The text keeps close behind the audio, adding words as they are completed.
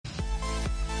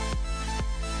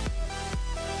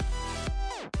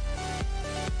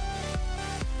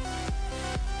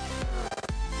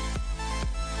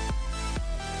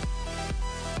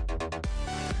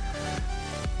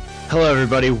Hello,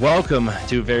 everybody. Welcome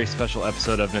to a very special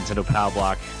episode of Nintendo Power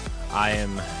Block. I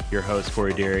am your host,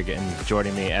 Corey Dierig, and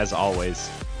joining me, as always,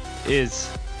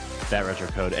 is that retro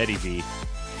code, Eddie V.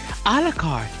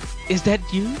 Alucard, is that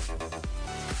you?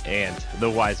 And the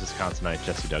wise Wisconsinite,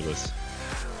 Jesse Douglas.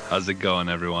 How's it going,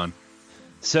 everyone?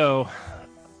 So,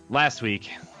 last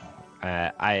week,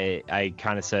 I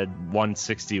kind of said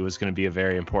 160 was going to be a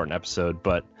very important episode,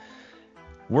 but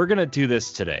we're going to do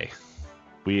this today.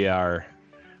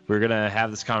 We're going to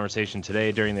have this conversation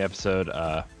today during the episode.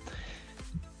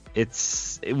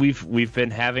 We've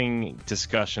been having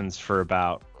discussions for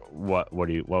about what would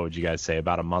you guys say,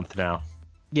 about a month now?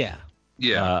 Yeah.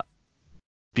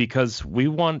 Because we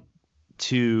want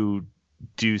to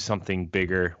do something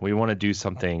bigger. We want to do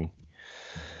something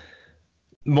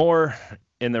more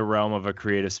in the realm of a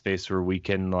creative space where we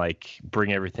can like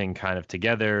bring everything kind of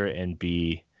together and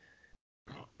be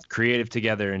creative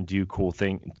together and do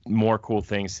more cool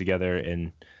things together.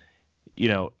 And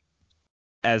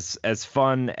as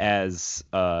fun as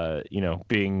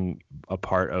being a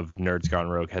part of Nerds Gone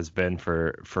Rogue has been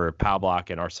for POW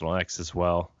Block and Arsenal X as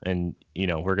well, and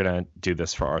we're gonna do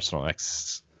this for Arsenal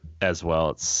X as well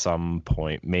at some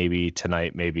point, maybe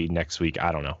tonight, maybe next week,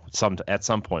 I don't know. At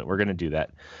some point we're gonna do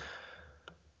that,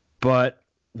 but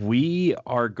we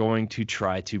are going to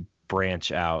try to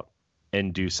branch out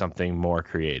and do something more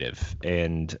creative.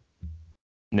 And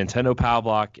Nintendo Power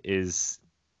Block is,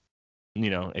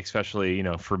 especially,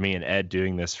 for me and Ed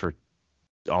doing this for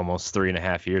almost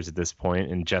 3.5 years at this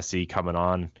point, and Jesse coming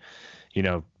on,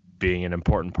 being an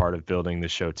important part of building the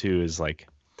show too, is like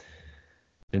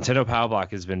Nintendo Power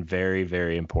Block has been very,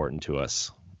 very important to us.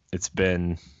 It's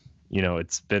been,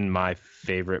 it's been my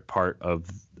favorite part of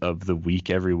the week,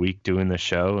 every week doing the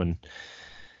show. And,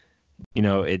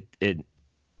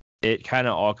 it kind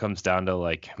of all comes down to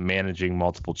like managing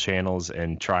multiple channels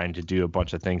and trying to do a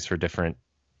bunch of things for different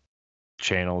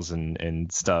channels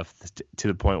and stuff, to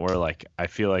the point where like I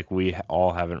feel like we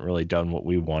all haven't really done what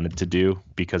we wanted to do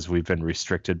because we've been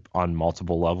restricted on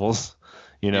multiple levels,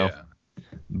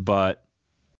 But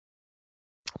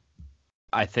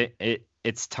I think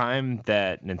it's time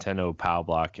that Nintendo Power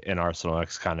Block and Arsenal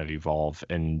X kind of evolve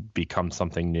and become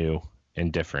something new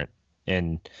and different.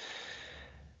 And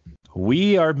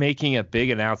we are making a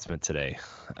big announcement today.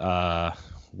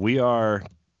 We are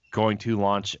going to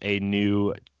launch a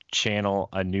new channel,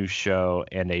 a new show,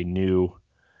 and a new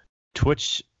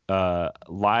Twitch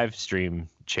live stream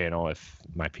channel if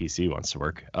my PC wants to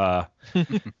work.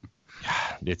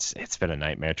 It's been a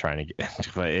nightmare trying to get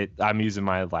into it. I'm using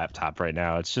my laptop right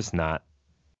now. It's just not.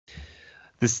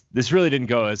 This really didn't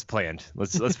go as planned.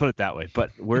 Let's put it that way.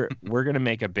 But we're gonna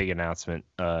make a big announcement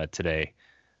today.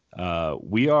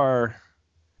 We are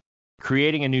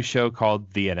creating a new show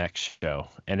called The NX Show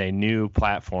and a new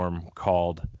platform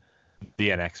called The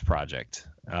NX Project.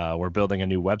 We're building a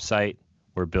new website.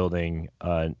 We're building,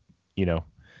 some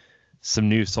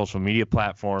new social media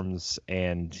platforms.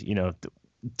 And,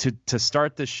 to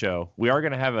start this show, we are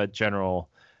going to have a general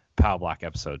Power Block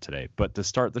episode today. But to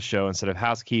start the show, instead of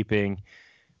housekeeping,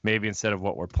 maybe instead of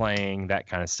what we're playing, that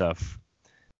kind of stuff,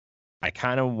 I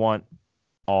kind of want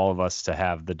all of us to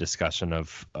have the discussion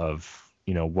of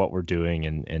what we're doing.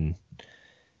 And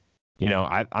I'm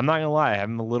not gonna lie,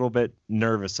 I'm a little bit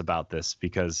nervous about this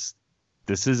because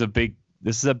this is a big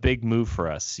move for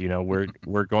us.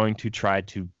 We're going to try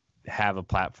to have a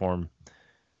platform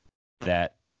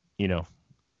that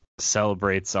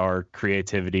celebrates our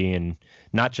creativity, and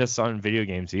not just on video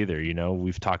games either.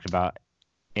 We've talked about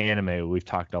anime, we've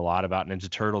talked a lot about Ninja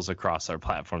Turtles across our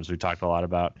platforms, we've talked a lot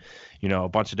about a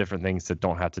bunch of different things that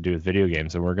don't have to do with video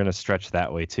games, and we're going to stretch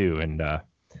that way too. And I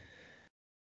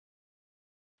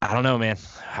don't know, man.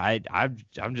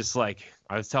 I'm just like,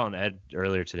 I was telling Ed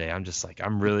earlier today, I'm just like,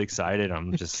 I'm really excited.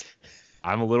 I'm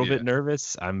a little bit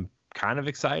nervous. I'm kind of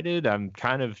excited. I'm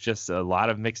kind of just a lot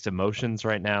of mixed emotions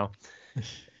right now.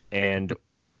 And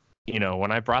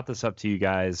when I brought this up to you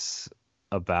guys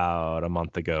about a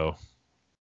month ago,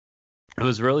 it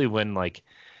was really when like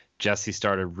Jesse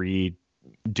started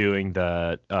redoing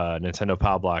the Nintendo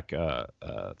Power Block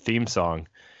theme song.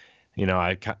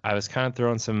 I was kind of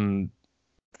throwing some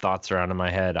thoughts around in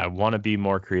my head. I want to be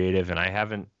more creative, and I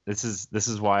haven't. This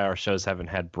is why our shows haven't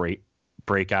had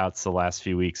breakouts the last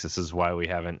few weeks. This is why we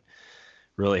haven't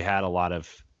really had a lot of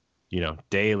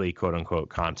daily quote unquote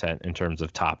content in terms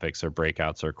of topics or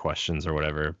breakouts or questions or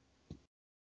whatever.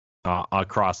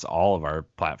 Across all of our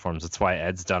platforms. That's why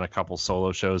Ed's done a couple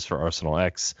solo shows for Arsenal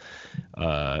X.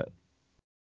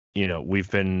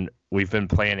 We've been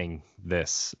planning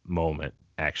this moment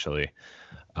actually.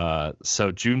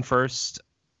 So June 1st,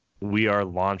 we are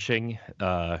launching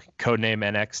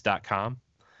codenamenx.com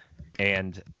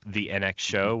and the NX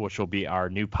Show, which will be our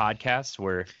new podcast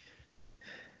where,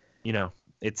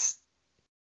 it's,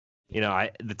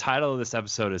 the title of this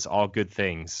episode is All Good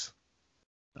Things.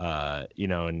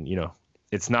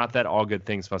 It's not that all good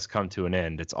things must come to an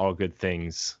end. It's all good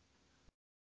things,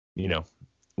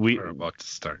 we're about to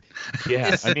start.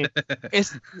 Yeah, I mean,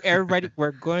 it's everybody.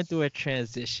 We're going through a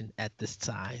transition at this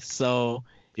time, so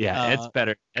yeah, it's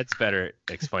better. It's better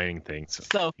explaining things.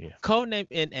 So, yeah. Codename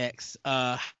NX.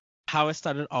 How it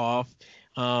started off.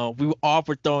 We all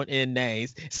were throwing in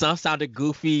names. Some sounded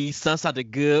goofy, some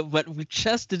sounded good, but we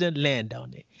just didn't land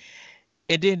on it.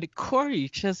 And then Corey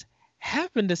just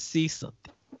happened to see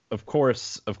something. Of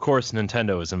course,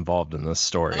 Nintendo is involved in this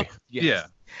story. Oh, yes. Yeah.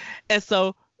 And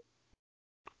so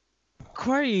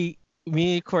me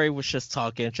and Corey was just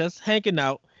talking, just hanging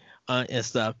out and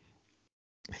stuff.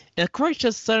 And Corey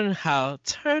just somehow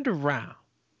turned around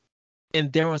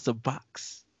and there was a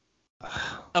box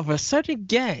of a certain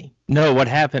game. No, what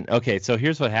happened? Okay, so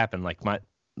here's what happened. Like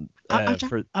I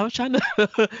was trying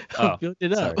to build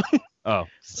it up. Oh,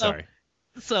 sorry.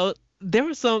 So there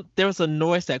was a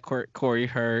noise that Corey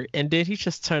heard, and then he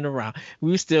just turned around.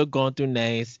 We were still going through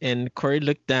names, and Corey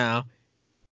looked down,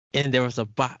 and there was a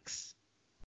box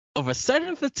of a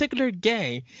certain particular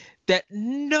game that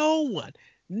no one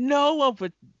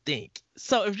would think.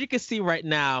 So if you can see right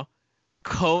now,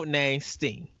 Codename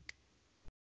Sting.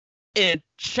 And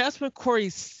just when Corey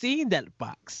seen that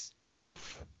box,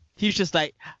 he's just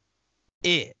like,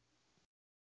 Ed.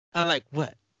 I'm like,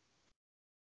 what?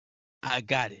 I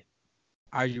got it.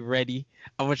 Are you ready?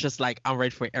 I was just like, I'm ready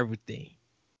for everything.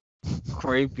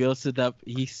 Corey builds it up.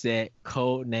 He said,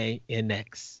 Codename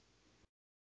NX.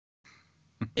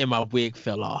 And my wig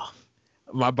fell off.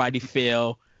 My body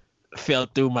fell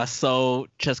through. My soul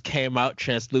just came out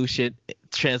translucent,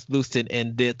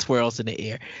 and did twirls in the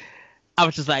air. I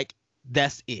was just like,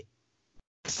 that's it.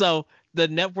 So the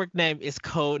network name is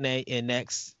Codename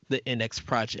NX, the NX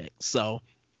project. So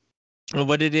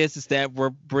what it is that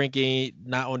we're bringing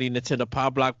not only Nintendo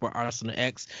Power Block, but Arsenal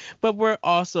X, but we're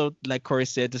also, like Corey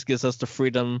said, this gives us the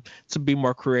freedom to be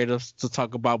more creative, to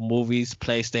talk about movies,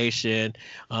 PlayStation,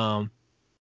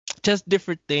 just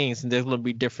different things, and there's going to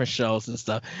be different shows and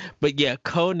stuff. But yeah,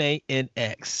 Codename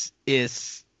NX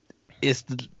is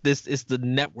the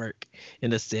network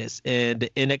in a sense, and the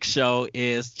NX show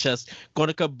is just going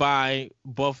to combine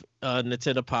both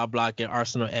Nintendo Power Block and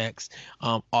Arsenal X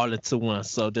all into one.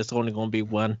 So there's only going to be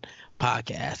one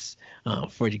podcast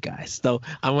for you guys. So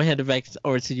I'm gonna hand it back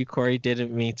over to you, Corey.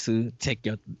 Didn't mean to take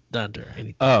your thunder or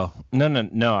anything. Oh,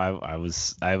 no. I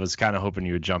was kind of hoping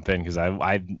you would jump in because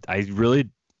I really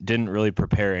didn't really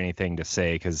prepare anything to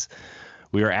say because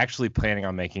we were actually planning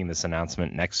on making this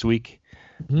announcement next week.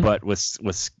 Mm-hmm. But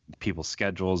with people's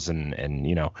schedules and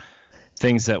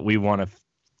things that we want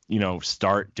to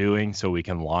start doing so we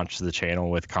can launch the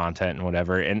channel with content and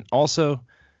whatever, and also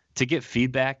to get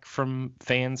feedback from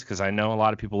fans, because I know a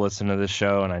lot of people listen to this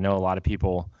show and I know a lot of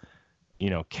people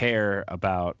care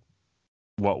about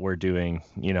what we're doing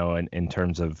in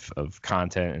terms of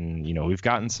content, and we've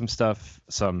gotten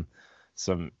some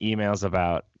emails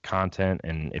about content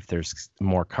and if there's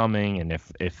more coming and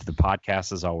if the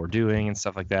podcast is all we're doing and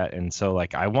stuff like that. And so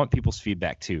like I want people's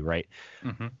feedback too, right?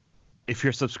 Mm-hmm. If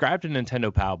you're subscribed to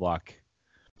Nintendo Power Block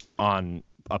on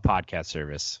a podcast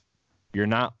service, you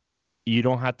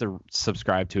don't have to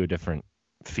subscribe to a different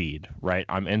feed, right?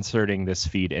 I'm inserting this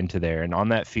feed into there, and on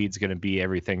that feed's going to be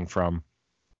everything from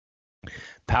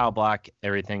Power Block,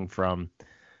 everything from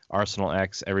Arsenal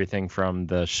X, everything from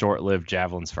the short-lived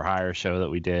Javelins for Hire show that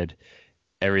we did,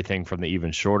 everything from the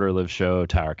even shorter-lived show,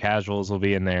 Tower Casuals will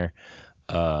be in there.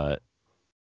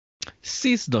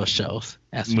 Seasonal shows,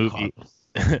 as movie.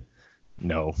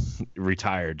 No,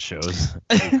 retired shows.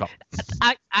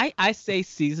 I say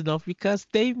seasonal because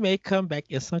they may come back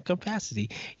in some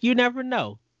capacity. You never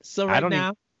know. So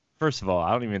first of all,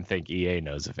 I don't even think EA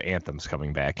knows if Anthem's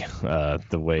coming back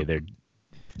the way they're.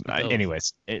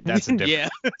 Anyways, that's a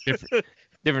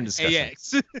different discussion.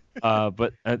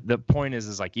 But the point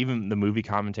is like even the movie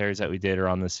commentaries that we did are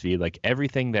on this feed. Like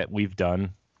everything that we've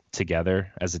done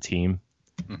together as a team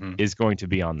is going to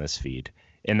be on this feed.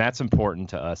 And that's important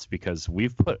to us because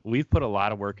we've put a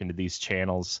lot of work into these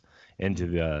channels, into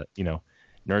the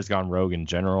Nerds Gone Rogue in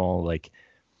general. Like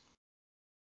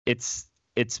it's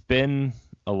been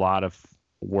a lot of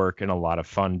work and a lot of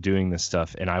fun doing this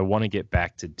stuff, and I want to get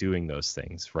back to doing those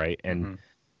things, right? And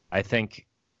I think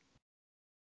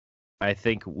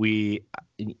we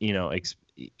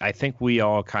I think we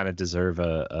all kind of deserve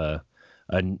a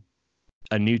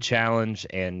a new challenge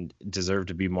and deserve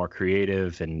to be more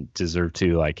creative and deserve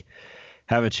to like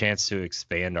have a chance to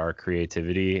expand our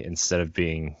creativity instead of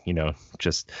being,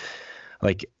 just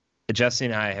like Jesse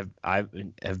and I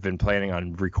have been planning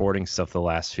on recording stuff the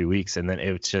last few weeks, and then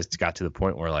it just got to the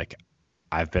point where like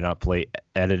I've been up late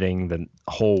editing the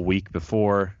whole week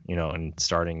before, and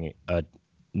starting a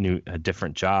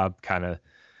different job kind of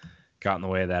got in the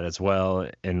way of that as well.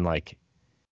 And like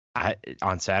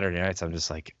on Saturday nights, I'm just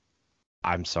like,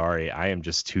 I'm sorry, I am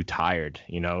just too tired,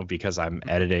 because I'm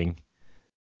editing.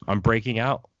 I'm breaking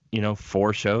out,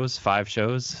 4 shows, 5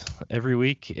 shows every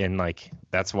week. And like,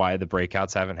 that's why the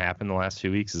breakouts haven't happened the last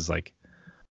few weeks is like,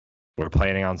 we're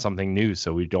planning on something new.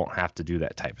 So we don't have to do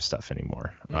that type of stuff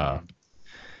anymore.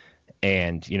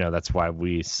 And, that's why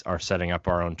we are setting up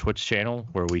our own Twitch channel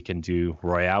where we can do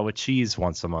Royale with Cheese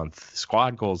once a month,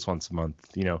 Squad Goals once a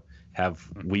month, have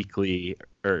weekly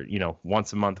or,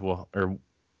 once a month or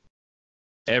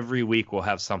every week we'll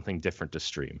have something different to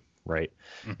stream. Right.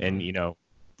 And,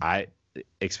 I,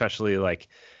 especially like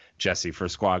Jesse for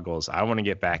Squad Goals, I want to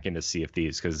get back into Sea of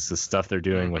Thieves because the stuff they're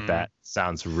doing with that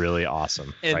sounds really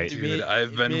awesome. And right? Dude,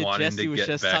 I've been wanting Jesse to was get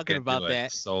just back talking into about it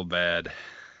that. so bad.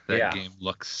 That game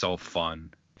looks so fun.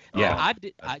 Yeah. I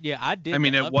did. I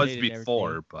mean, the it was update and before,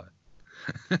 everything. but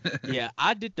Yeah,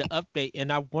 I did the update,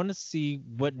 and I want to see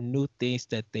what new things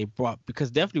that they brought,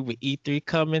 because definitely with E3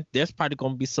 coming, there's probably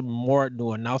going to be some more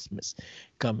new announcements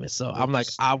coming. So I'm like,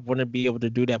 I want to be able to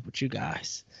do that with you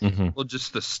guys. Well,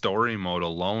 just the story mode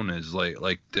alone is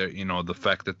like the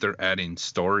fact that they're adding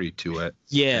story to it.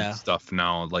 Yeah. And stuff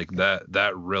now, like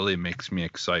that really makes me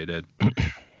excited.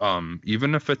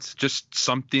 Even if it's just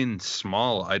something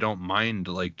small, I don't mind.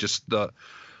 Like just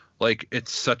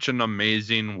it's such an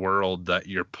amazing world that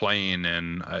you're playing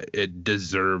in. It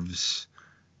deserves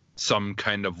some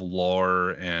kind of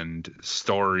lore and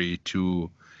story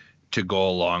to go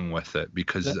along with it,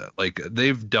 because like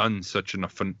they've done such a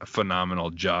phenomenal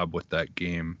job with that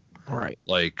game. Right.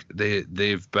 Like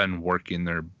they've been working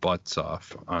their butts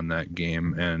off on that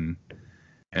game, and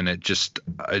I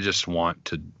just want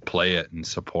to play it and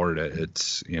support it.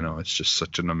 It's it's just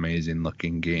such an amazing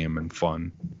looking game and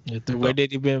fun. The way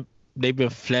they've been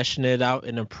fleshing it out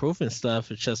and improving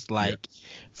stuff, it's just like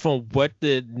from what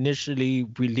they initially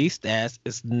released as,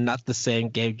 it's not the same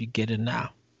game you get it now.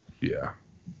 Yeah.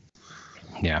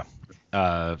 Yeah.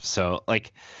 So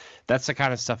like that's the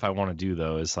kind of stuff I want to do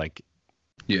though, is like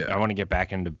I want to get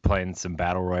back into playing some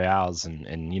battle royales and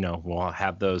we'll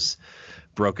have those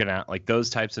broken out, like those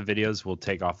types of videos we'll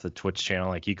take off the Twitch channel.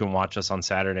 Like you can watch us on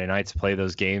Saturday nights play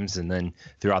those games, and then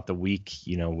throughout the week,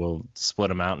 we'll split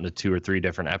them out into 2 or 3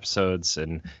 different episodes,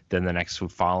 and then the next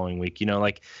following week,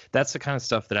 like that's the kind of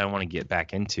stuff that I want to get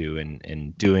back into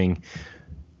and doing,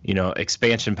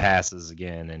 expansion passes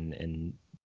again, and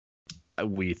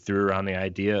we threw around the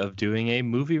idea of doing a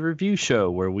movie review show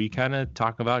where we kind of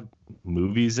talk about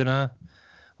movies in a,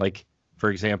 like,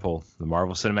 for example, the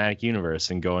Marvel Cinematic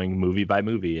Universe, and going movie by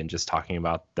movie and just talking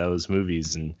about those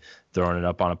movies and throwing it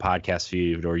up on a podcast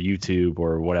feed or YouTube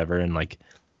or whatever. And like,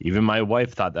 even my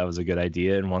wife thought that was a good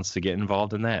idea and wants to get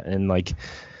involved in that. And like,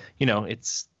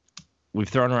 we've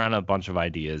thrown around a bunch of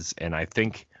ideas, and I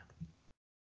think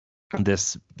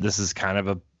this is kind of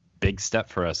a big step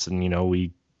for us. And,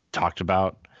 we talked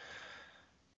about,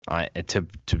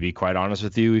 to be quite honest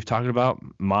with you, we've talked about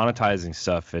monetizing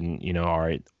stuff, and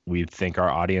we think our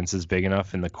audience is big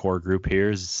enough, and the core group here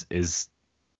is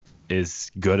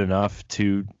good enough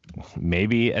to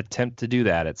maybe attempt to do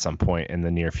that at some point in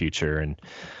the near future. And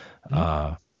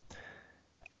I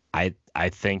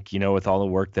think with all the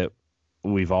work that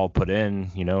we've all put in,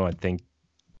 I think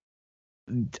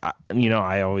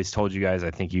I always told you guys,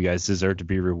 I think you guys deserve to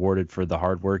be rewarded for the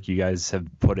hard work you guys have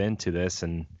put into this.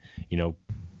 And,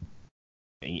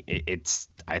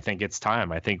 I think it's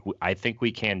time. I think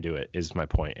we can do it, is my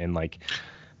point. And like,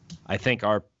 I think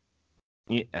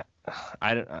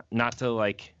not to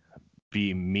like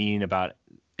be mean about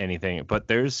anything, but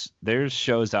there's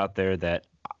shows out there that,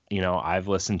 I've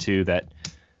listened to that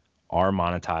are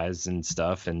monetized and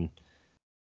stuff. And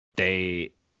I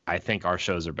think our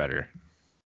shows are better.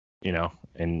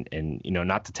 And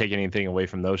not to take anything away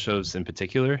from those shows in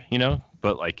particular,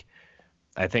 but like,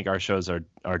 I think our shows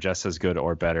are just as good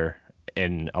or better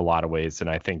in a lot of ways. And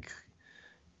I think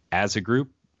as a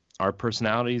group, our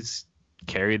personalities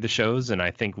carry the shows, and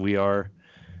I think we are,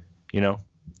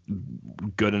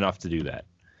 good enough to do that.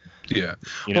 Yeah.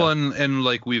 You know? Well, and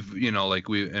like we've,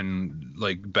 and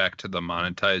like back to the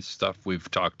monetized stuff, we've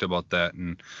talked about that,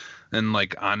 and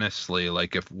like honestly,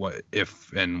 like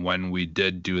if and when we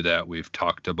did do that, we've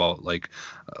talked about like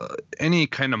any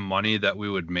kind of money that we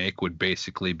would make would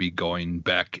basically be going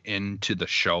back into the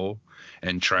show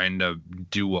and trying to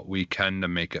do what we can to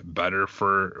make it better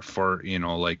for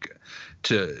like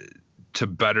to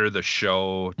better the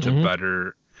show, to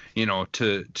better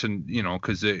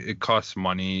because it costs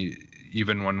money.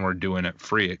 Even when we're doing it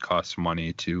free, it costs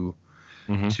money to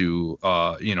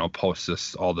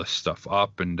post all this stuff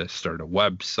up and to start a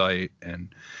website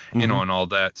and and all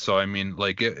that. So I mean,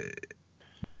 like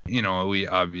we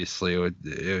obviously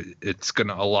it's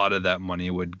gonna, a lot of that money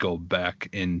would go back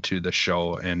into the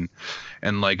show. And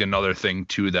like another thing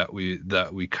too that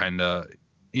we kind of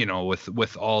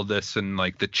with all this and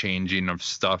like the changing of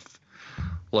stuff,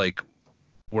 like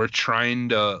we're trying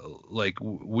to, like,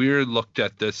 we're looked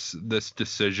at this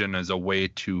decision as a way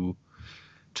to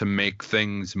make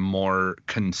things more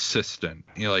consistent.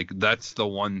 Like that's the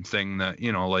one thing that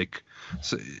like,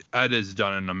 so Ed has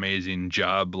done an amazing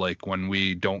job. Like when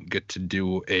we don't get to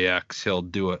do AX, he'll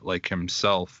do it like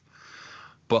himself.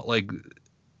 But like,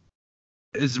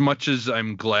 as much as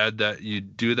I'm glad that you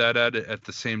do that, Ed, at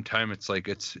the same time, it's like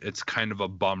it's kind of a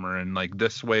bummer. And like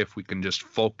this way, if we can just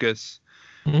focus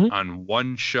on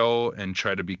one show and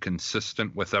try to be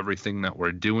consistent with everything that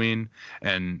we're doing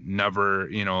and never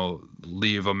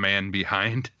leave a man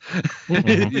behind.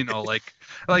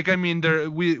 Like I mean,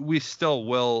 we still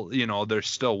will, there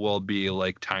still will be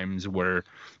like times where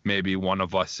maybe one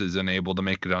of us isn't able to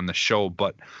make it on the show,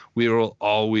 but we will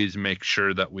always make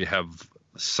sure that we have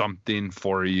something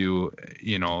for you,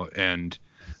 and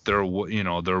there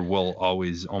will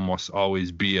almost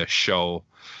always be a show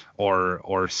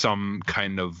or some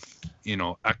kind of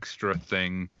extra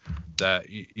thing that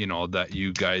that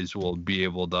you guys will be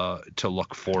able to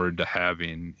look forward to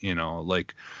having.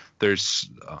 Like there's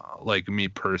like me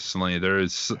personally,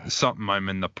 there's something I'm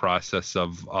in the process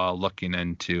of looking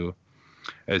into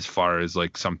as far as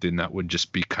like something that would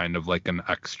just be kind of like an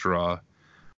extra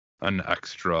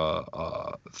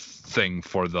thing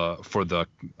for the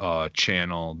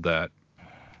channel that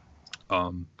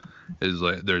is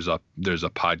like, there's a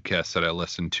podcast that I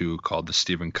listen to called the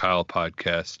Stephen Kyle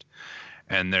podcast,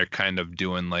 and they're kind of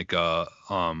doing like a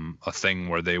thing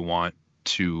where they want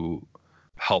to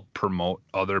help promote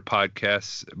other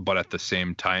podcasts, but at the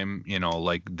same time,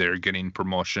 like they're getting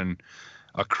promotion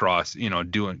across,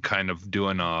 doing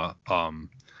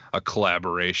a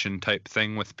collaboration type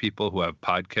thing with people who have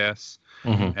podcasts.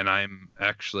 And I'm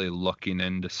actually looking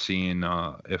into seeing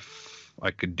if I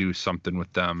could do something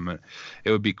with them. It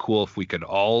would be cool if we could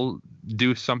all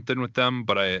do something with them,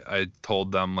 but I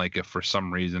told them, like, if for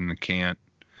some reason I can't,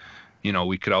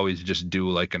 we could always just do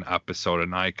like an episode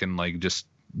and I can like just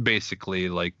basically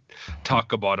like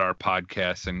talk about our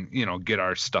podcast and get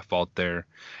our stuff out there.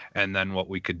 And then what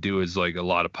we could do is, like, a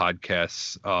lot of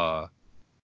podcasts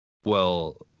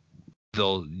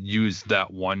they'll use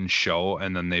that one show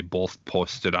and then they both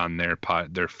post it on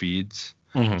their feeds.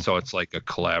 So it's like a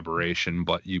collaboration,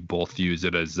 but you both use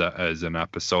it as an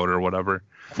episode or whatever.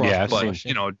 Yeah,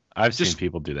 I've seen just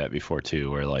people do that before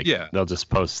too, where like Yeah. they'll just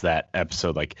post that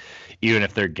episode, like even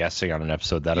if they're guesting on an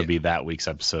episode, that'll be that week's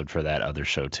episode for that other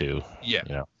show too.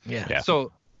 Yeah. Yeah.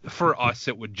 So for us,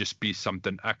 it would just be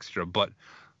something extra, but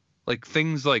like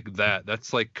things like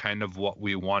that's like kind of what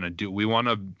we want to do. We want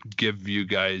to give you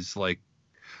guys, like,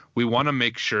 we want to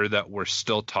make sure that we're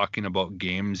still talking about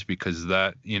games, because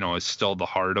that, is still the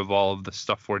heart of all of the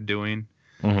stuff we're doing.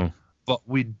 But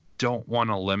we don't want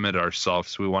to limit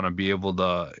ourselves. We want to be able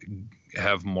to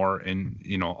have more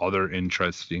other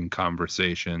interesting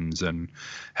conversations and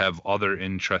have other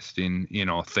interesting,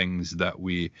 things that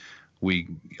we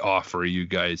offer you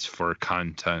guys for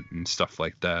content and stuff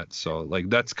like that. So like,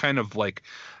 that's kind of like,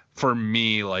 for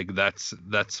me, like that's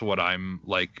what I'm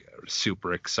like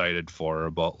super excited for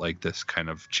about like this kind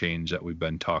of change that we've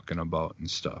been talking about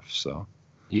and stuff. So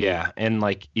yeah, and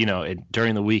like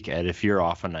during the week, Ed, if you're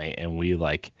off a night and we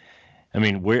like, I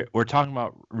mean, we're talking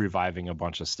about reviving a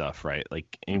bunch of stuff, right?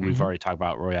 Like, and we've already talked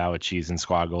about Royale with Cheese and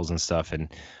Squaggles and stuff, and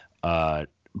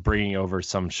bringing over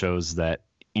some shows that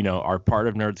are part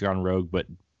of Nerds Gone Rogue, but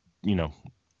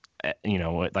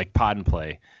like Pod and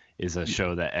Play is a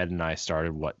show that Ed and I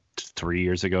started 3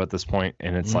 years ago at this point,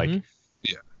 and it's like,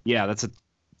 yeah, that's a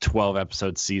 12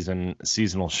 episode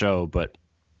seasonal show, but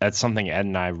that's something Ed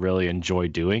and I really enjoy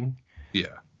doing.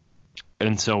 Yeah.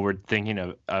 And so we're thinking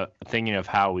of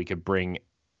how we could bring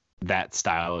that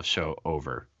style of show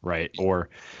over, right? Or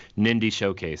Nindy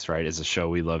Showcase, right, is a show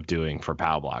we love doing for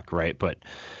Pow Block, right? But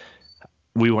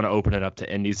we want to open it up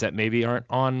to indies that maybe aren't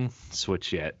on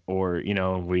Switch yet, or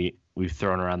we've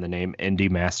thrown around the name Indie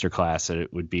Masterclass.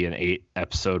 It would be an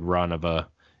 8-episode run of a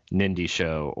Nindy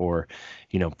show, or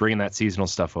bringing that seasonal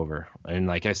stuff over. And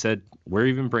like I said, we're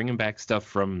even bringing back stuff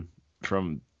from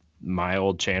my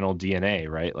old channel DNA,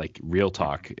 right? Like Real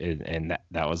Talk, and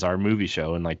that was our movie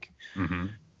show, and like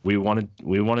we want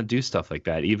to do stuff like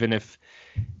that, even if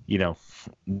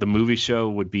the movie show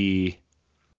would be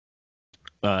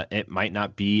it might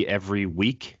not be every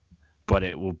week, but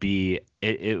it would be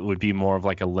more of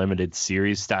like a limited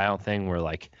series style thing where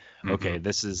like okay,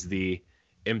 this is the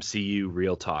MCU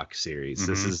Real Talk series,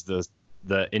 this is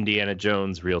the Indiana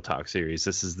Jones Real Talk series,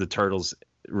 this is the Turtles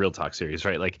Real Talk series,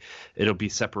 right? Like it'll be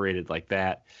separated like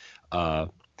that.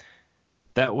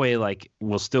 That way, like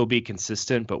we'll still be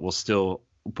consistent, but we'll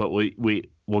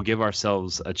give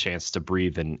ourselves a chance to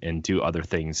breathe and do other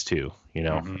things too,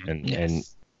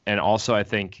 and also I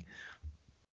think,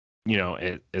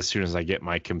 as soon as I get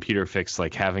my computer fixed,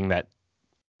 like having that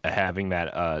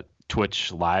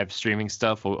Twitch live streaming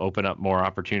stuff will open up more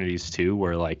opportunities too,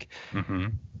 where like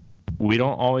we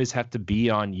don't always have to be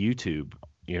on YouTube.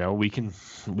 We can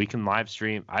live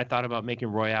stream. I thought about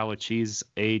making Royale with Cheese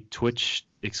a Twitch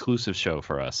exclusive show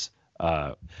for us.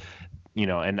 And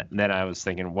then I was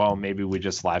thinking, well, maybe we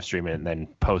just live stream it and then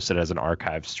post it as an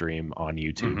archive stream on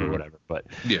YouTube or whatever. But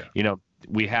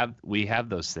we have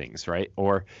those things, right?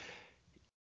 Or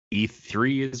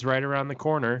E3 is right around the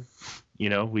corner.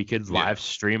 We could live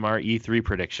stream our E3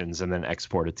 predictions and then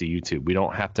export it to YouTube. We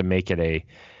don't have to make it a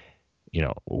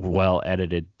well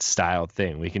edited style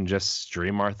thing. We can just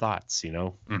stream our thoughts.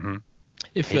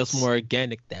 It feels more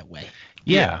organic that way.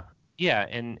 Yeah.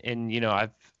 And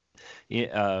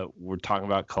we're talking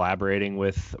about collaborating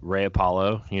with Ray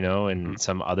Apollo, and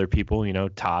some other people.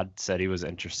 Todd said he was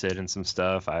interested in some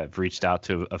stuff. I've reached out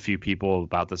to a few people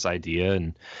about this idea,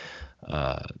 and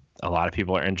a lot of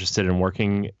people are interested in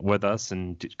working with us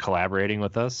and collaborating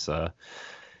with us.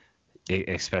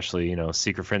 Especially,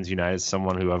 Secret Friends United is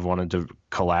someone who I've wanted to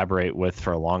collaborate with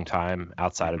for a long time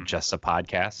outside of just a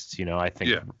podcast.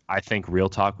 I think Real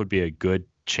Talk would be a good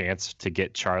chance to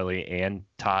get Charlie and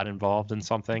Todd involved in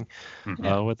something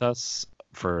with us,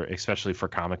 especially for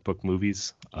comic book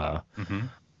movies. And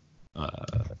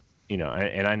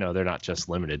I know they're not just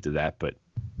limited to that, but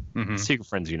Secret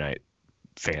Friends Unite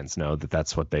fans know that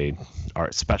that's what they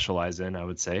are specialize in, I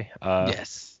would say.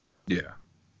 Yes. Yeah.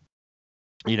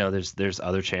 There's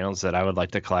other channels that I would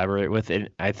like to collaborate with, and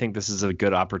I think this is a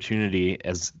good opportunity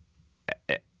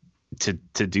to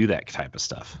do that type of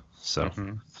stuff. So,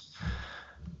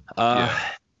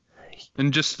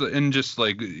 and just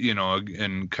like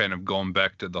and kind of going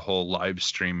back to the whole live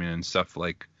streaming and stuff,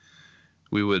 like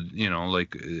we would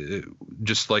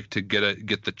just like to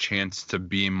get the chance to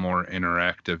be more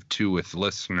interactive too with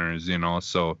listeners,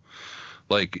 so.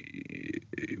 Like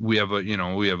we have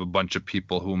a bunch of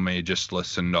people who may just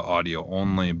listen to audio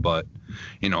only, but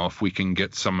if we can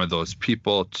get some of those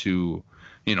people to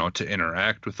to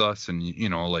interact with us and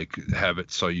like have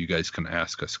it so you guys can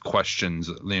ask us questions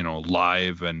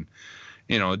live, and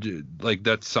like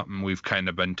that's something we've kind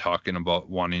of been talking about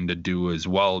wanting to do as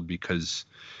well, because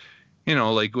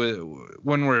like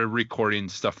when we're recording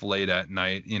stuff late at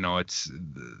night, it's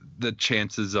the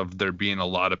chances of there being a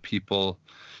lot of people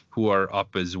who are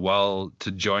up as well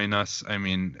to join us. I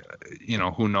mean,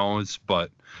 who knows, but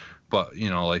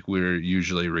like we're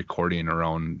usually recording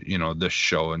around, this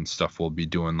show and stuff we'll be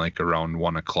doing like around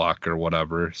 1:00 or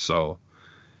whatever. So,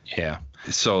 yeah.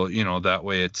 So, that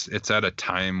way it's at a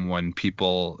time when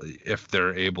people, if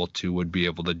they're able to, would be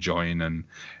able to join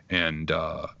and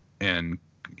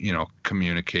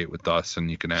communicate with us,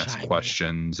 and you can ask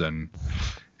questions and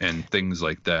things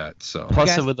like that. So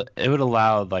plus it would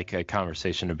allow like a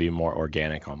conversation to be more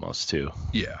organic almost too.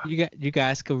 Yeah. You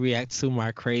guys could react to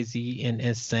my crazy and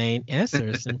insane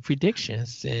answers and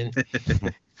predictions, and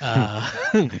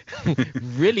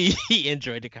really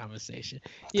enjoy the conversation.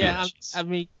 Yeah, I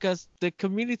mean, because the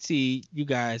community, you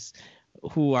guys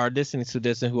who are listening to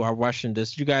this and who are watching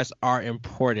this, you guys are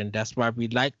important. That's why we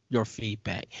like your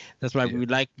feedback. That's why we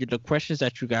like the questions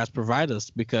that you guys provide us,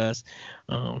 because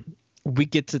we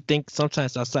get to think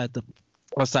sometimes outside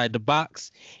the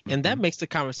box, and that makes the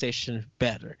conversation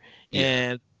better.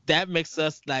 And that makes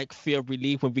us like feel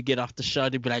relieved when we get off the show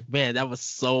to be like, man, that was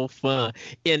so fun.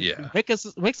 And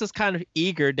makes us kind of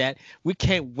eager that we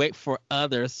can't wait for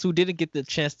others who didn't get the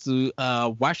chance to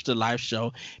watch the live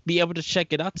show be able to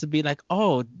check it out, to be like,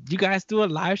 oh, you guys do a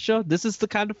live show? This is the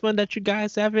kind of fun that you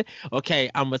guys having?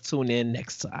 Okay, I'm gonna tune in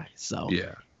next time. So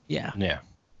yeah.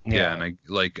 And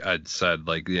like I'd said,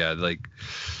 like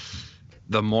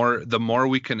the more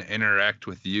we can interact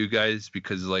with you guys,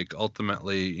 because like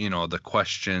ultimately, you know, the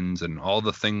questions and all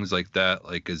the things like that,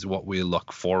 like, is what we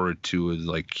look forward to, is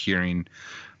like hearing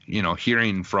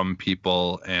from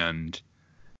people, and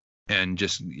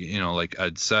just, you know, like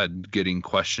Ed said, getting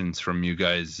questions from you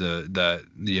guys that,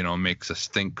 you know, makes us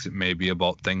think maybe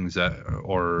about things that,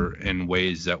 or in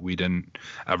ways that we didn't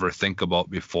ever think about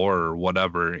before, or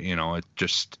whatever, you know. It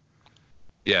just,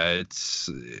 yeah, it's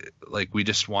like we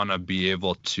just want to be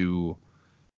able to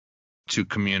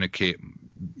communicate,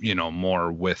 you know,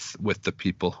 more with the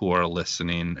people who are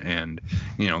listening, and,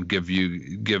 you know, give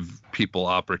people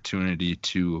opportunity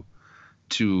to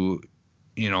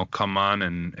you know, come on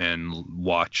and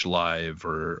watch live,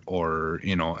 or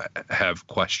you know, have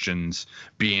questions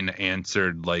being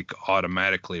answered like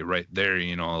automatically right there,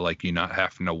 you know, like you're not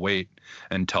having to wait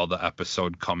until the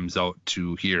episode comes out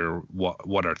to hear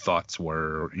what our thoughts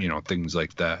were, you know, things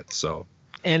like that. So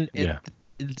And Yeah.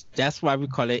 that's why we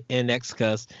call it NX,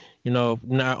 because, you know,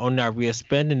 not only are we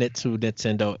expanding it to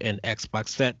Nintendo and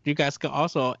Xbox, that you guys can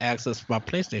also access my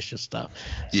PlayStation stuff.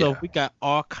 So Yeah. we got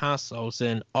all consoles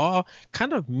and all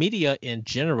kind of media in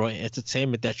general and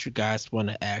entertainment that you guys want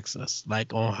to access,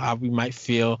 like on how we might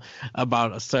feel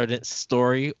about a certain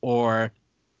story, or,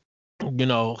 you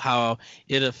know, how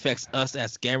it affects us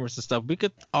as gamers and stuff. We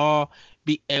could all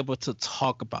be able to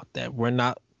talk about that. We're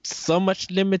not so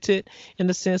much limited in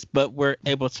a sense, but we're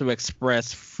able to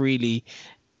express freely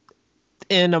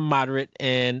in a moderate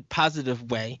and positive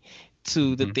way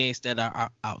to the things that are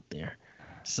out there.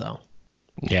 So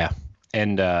Yeah.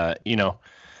 And, you know,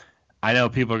 I know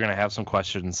people are going to have some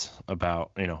questions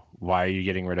about, you know, why are you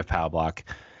getting rid of PowBlock?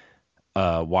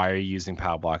 Why are you using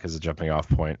PowBlock as a jumping off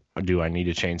point? Do I need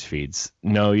to change feeds?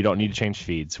 No, you don't need to change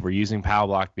feeds. We're using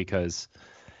PowBlock because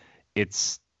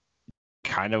it's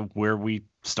kind of where we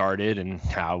started and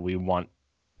how we want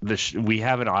we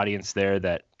have an audience there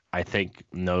that I think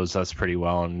knows us pretty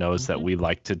well and knows that we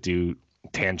like to do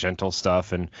tangential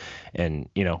stuff, and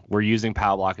you know, we're using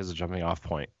PowBlock as a jumping off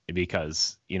point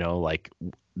because, you know, like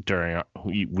during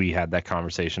we had that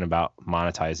conversation about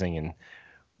monetizing, and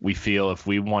we feel if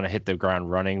we want to hit the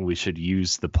ground running, we should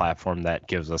use the platform that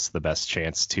gives us the best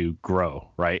chance to grow,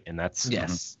 right? And that's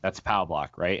PowBlock,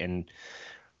 right? And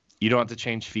you don't have to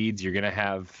change feeds. You're going to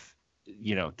have,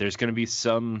 you know, there's going to be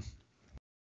some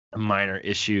minor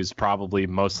issues, probably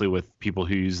mostly with people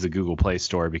who use the Google Play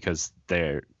Store, because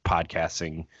their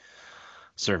podcasting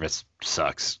service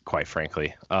sucks, quite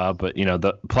frankly. But, you know,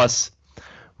 plus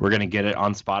we're going to get it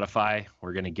on Spotify.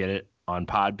 We're going to get it on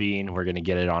Podbean. We're going to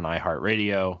get it on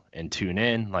iHeartRadio and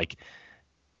TuneIn. Like,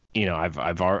 you know,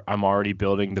 I'm already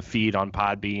building the feed on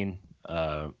Podbean.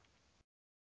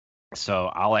 So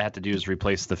all I have to do is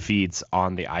replace the feeds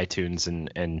on the iTunes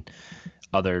and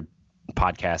other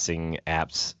podcasting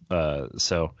apps.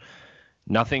 So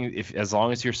nothing, as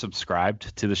long as you're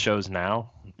subscribed to the shows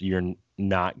now, you're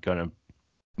not going to,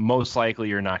 most likely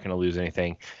you're not going to lose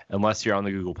anything unless you're on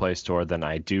the Google Play Store. Then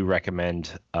I do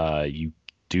recommend you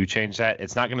do change that.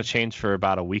 It's not going to change for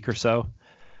about a week or so.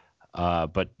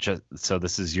 But just so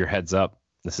this is your heads up.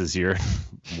 This is your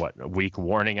a week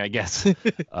warning, I guess.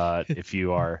 If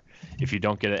you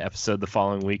don't get an episode the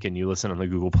following week and you listen on the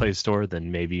Google Play Store,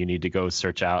 then maybe you need to go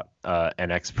search out the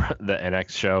NX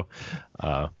show.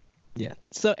 Yeah.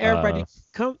 So everybody,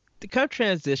 come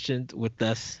transition with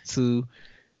us to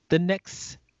the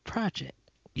next project.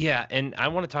 Yeah, and I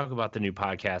want to talk about the new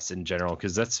podcast in general,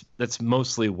 because that's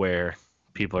mostly where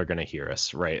people are going to hear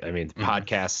us, right? I mean,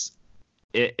 podcasts.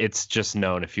 It's just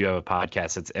known, if you have a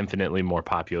podcast, it's infinitely more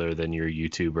popular than your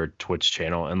YouTube or Twitch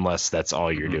channel, unless that's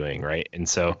all you're doing, right? And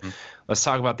so let's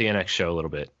talk about the NX show a little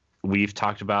bit. We've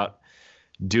talked about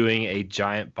doing a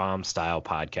giant bomb style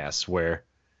podcast where,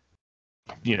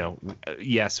 you know,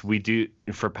 yes, we do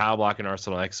for PowBlock and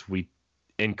Arsenal X, we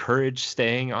encourage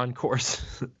staying on course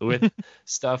with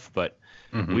stuff, but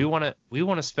we want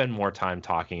to spend more time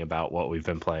talking about what we've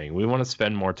been playing. We want to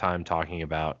spend more time talking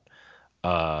about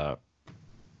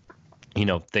you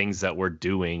know, things that we're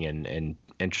doing and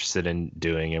interested in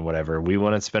doing and whatever. We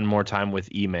want to spend more time with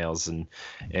emails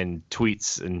and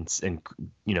tweets and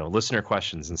you know, listener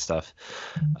questions and stuff.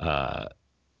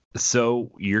 So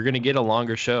you're going to get a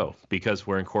longer show because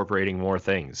we're incorporating more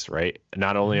things, right?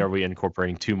 Not only are we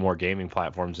incorporating 2 more gaming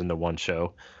platforms into one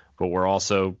show, but we're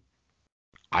also,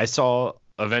 I saw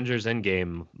Avengers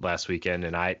Endgame last weekend,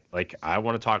 and I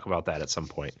want to talk about that at some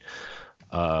point.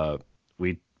 You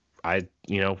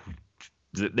know,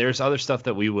 there's other stuff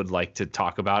that we would like to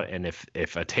talk about, and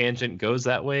if a tangent goes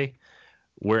that way,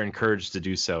 we're encouraged to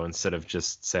do so instead of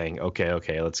just saying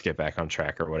okay, let's get back on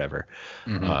track or whatever.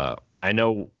 I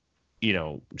know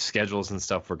schedules and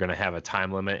stuff, we're going to have a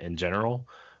time limit in general,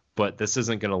 but this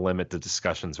isn't going to limit the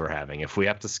discussions we're having. If we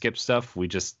have to skip stuff, we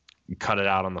just cut it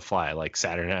out on the fly, like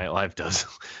Saturday Night Live does.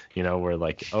 We're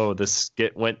like, oh, this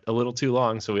skit went a little too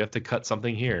long, so we have to cut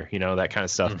something here, that kind of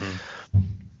stuff.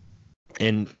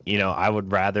 And I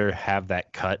would rather have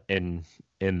that cut in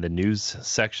the news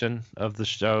section of the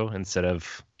show instead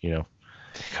of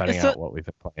cutting out what we've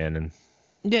been playing. And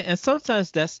yeah, and sometimes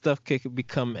that stuff could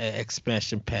become an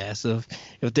expansion pass if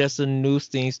there's some news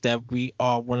things that we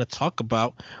all want to talk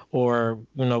about, or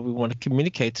we want to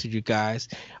communicate to you guys.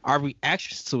 Our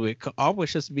reactions to it could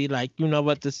always just be like,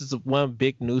 what, this is one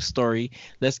big news story.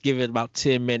 Let's give it about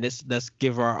 10 minutes. Let's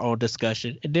give our own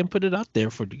discussion and then put it out there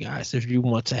for you guys if you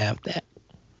want to have that.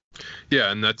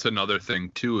 Yeah, and that's another thing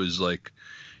too, is like,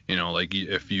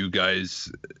 if you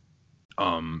guys,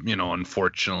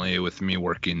 unfortunately with me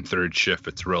working third shift,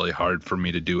 it's really hard for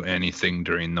me to do anything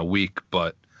during the week.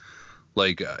 But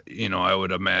like, I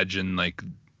would imagine like,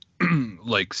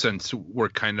 like since we're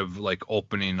kind of like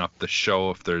opening up the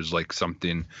show, if there's like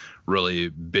something really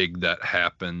big that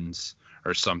happens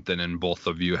or something, and both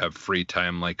of you have free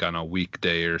time, like on a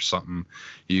weekday or something,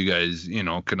 you guys,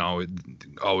 can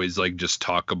always like just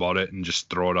talk about it and just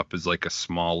throw it up as like a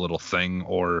small little thing,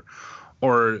 or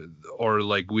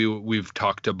like we've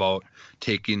talked about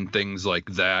taking things like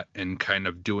that and kind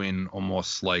of doing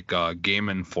almost like a Game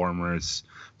Informers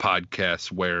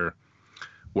podcast where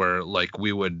like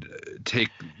we would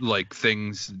take like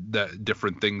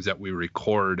different things that we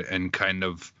record and kind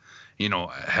of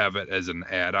have it as an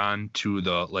add-on to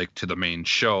the main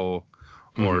show,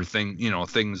 or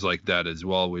things like that as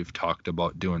well. We've talked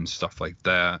about doing stuff like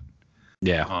that.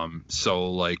 Yeah.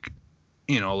 So like,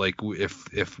 like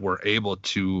if we're able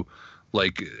to,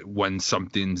 like when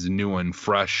something's new and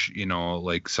fresh,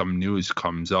 like some news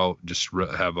comes out, just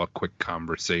have a quick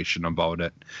conversation about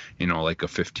it, like a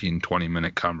 15-20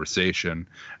 minute conversation,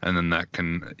 and then that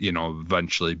can,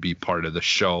 eventually be part of the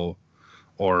show.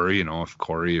 Or, if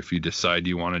Corey, if you decide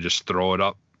you want to just throw it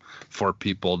up for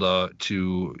people to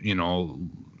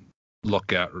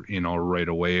look at, right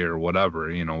away or whatever,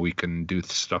 we can do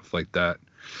stuff like that.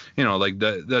 Like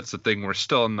that's the thing. We're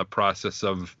still in the process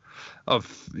of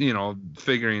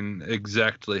figuring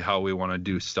exactly how we want to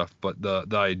do stuff. But the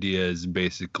idea is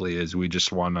basically is we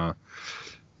just want to,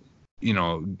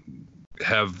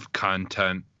 have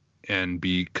content and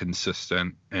be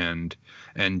consistent and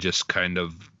just kind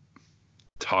of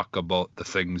talk about the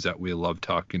things that we love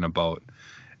talking about,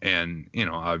 and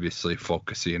obviously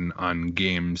focusing on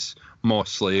games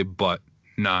mostly, but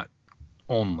not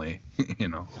only.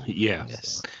 Yeah.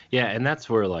 Yeah, and that's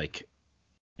where like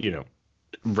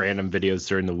random videos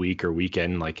during the week or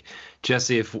weekend, like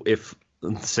Jesse, if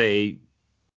say,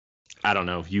 I don't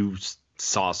know, you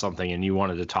saw something and you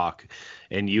wanted to talk,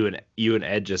 and you and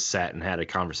Ed just sat and had a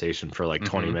conversation for like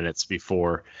 20 minutes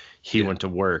before he went to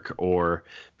work, or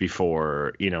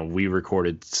before we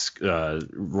recorded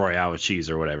Royale with Cheese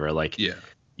or whatever, like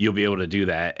you'll be able to do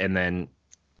that. And then,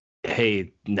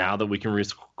 hey, now that we can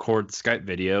record Skype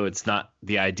video, it's not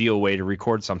the ideal way to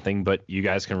record something, but you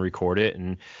guys can record it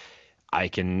and I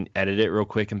can edit it real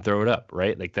quick and throw it up,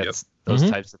 right? Like that's those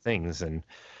types of things. And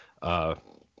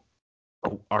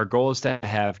our goal is to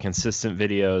have consistent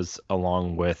videos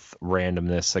along with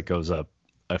randomness that goes up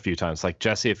a few times. Like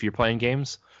Jesse, if you're playing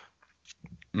games,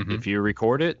 if you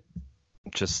record it,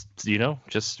 just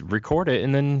record it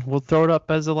and then we'll throw it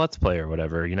up as a Let's Play or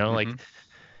whatever, like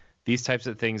these types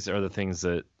of things are the things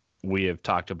that we have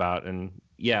talked about. And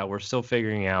yeah, we're still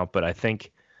figuring out, but I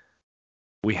think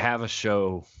we have a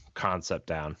show concept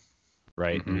down,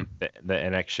 right? The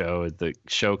NX show, the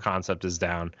show concept is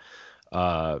down.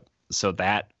 So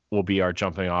that will be our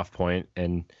jumping off point.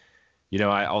 And,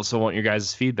 I also want your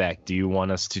guys' feedback. Do you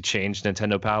want us to change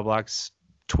Nintendo Power Block's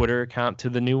Twitter account to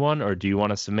the new one, or do you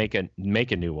want us to make a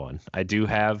new one? I do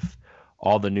have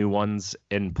all the new ones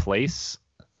in place,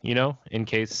 in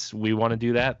case we want to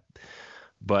do that.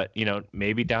 But,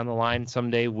 maybe down the line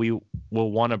someday we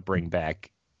will want to bring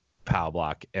back Power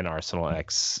Block and Arsenal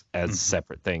X as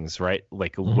separate things, right?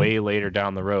 Like way later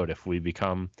down the road, if we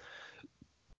become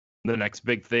the next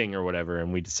big thing or whatever,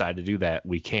 and we decide to do that,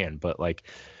 we can. But like,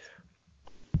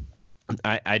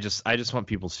 I just want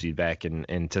people's feedback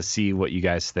and to see what you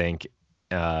guys think.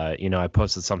 I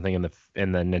posted something in the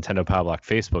Nintendo Power Block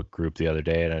Facebook group the other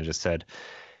day, and I just said,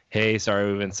 hey, sorry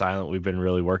we've been silent. We've been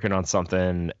really working on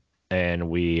something, and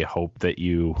we hope that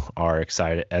you are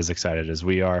excited as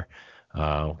we are.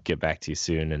 Get back to you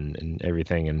soon and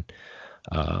everything. And,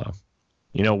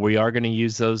 we are going to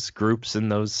use those groups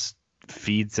and those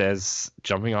feeds as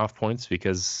jumping off points,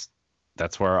 because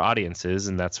that's where our audience is,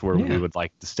 and that's where we would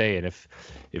like to stay. And if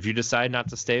you decide not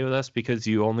to stay with us because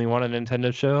you only want a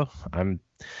Nintendo show, I'm,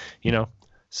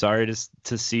 sorry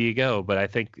to see you go. But I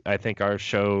think our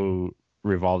show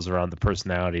revolves around the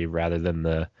personality rather than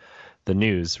the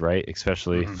news, right?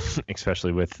 Especially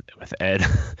with Ed.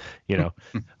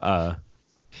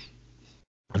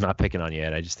 I'm not picking on you,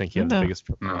 Ed. I just think you have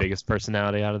the biggest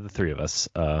personality out of the three of us.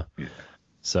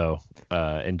 So,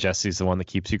 and Jesse's the one that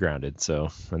keeps you grounded. So,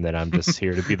 and then I'm just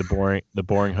here to be the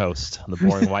boring host, the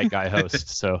boring white guy host.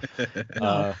 So,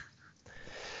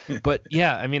 but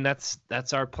yeah, I mean, that's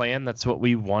our plan. That's what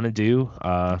we want to do.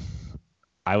 I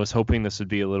was hoping this would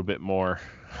be a little bit more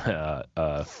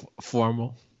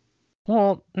formal.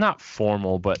 Well, not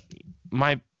formal, but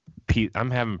I'm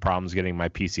having problems getting my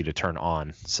PC to turn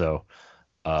on. So,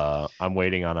 I'm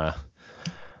waiting on a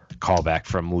callback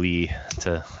from Lee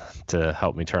to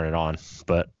help me turn it on,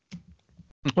 but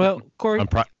well, Corey, I'm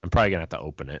probably gonna have to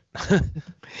open it.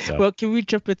 So. Well, can we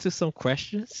jump into some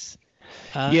questions?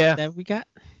 That we got.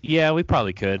 Yeah, we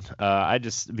probably could.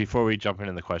 Before we jump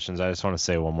into the questions, I just want to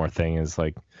say one more thing. Is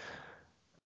like,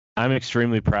 I'm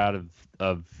extremely proud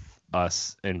of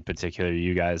us in particular,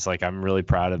 you guys. Like, I'm really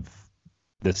proud of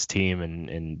this team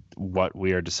and what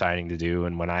we are deciding to do.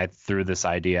 And when I threw this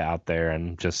idea out there,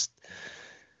 and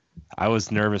I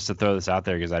was nervous to throw this out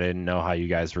there because I didn't know how you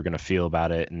guys were going to feel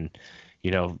about it. And,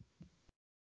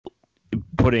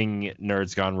 putting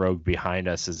Nerds Gone Rogue behind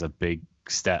us is a big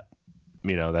step.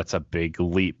 That's a big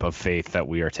leap of faith that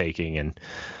we are taking. And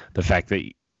the fact that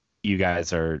you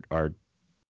guys are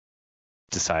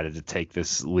decided to take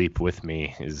this leap with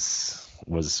me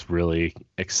was really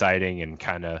exciting and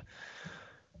kind of,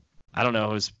 I don't know,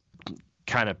 it was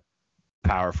kind of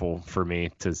powerful for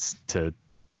me to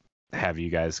have you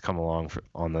guys come along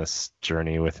on this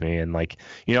journey with me. And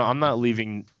I'm not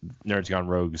leaving Nerds Gone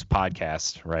Rogue's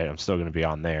podcast, right? I'm still going to be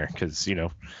on there because,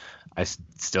 I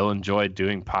still enjoyed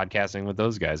doing podcasting with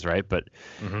those guys, right? But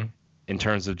in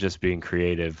terms of just being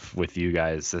creative with you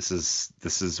guys, this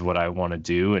is what I want to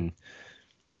do. And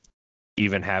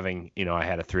even having, I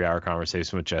had a 3-hour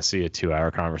conversation with Jesse, a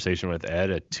 2-hour conversation with Ed,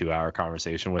 a 2-hour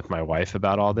conversation with my wife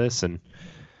about all this. And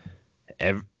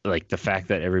the fact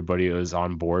that everybody was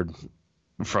on board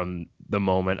from the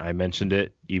moment I mentioned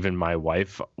it, even my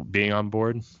wife being on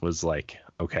board, was like,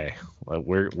 okay,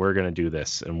 we're going to do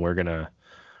this, and we're going to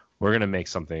make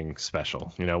something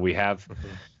special. We have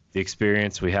the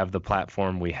experience, we have the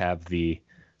platform, we have the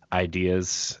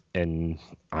ideas, and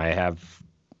I have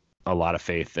a lot of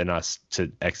faith in us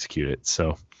to execute it.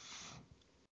 So,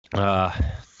 now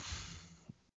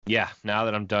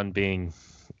that I'm done being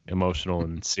emotional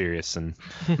and serious and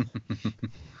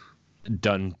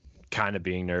done kind of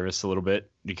being nervous a little bit,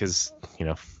 because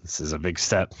this is a big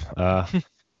step,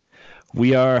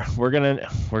 we're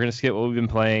gonna skip what we've been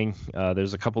playing.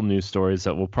 There's a couple news stories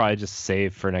that we'll probably just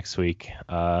save for next week,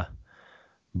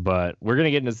 but we're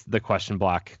gonna get into the question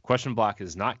block. Question block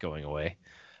is not going away.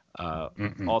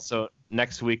 Also,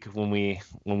 next week when we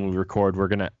record,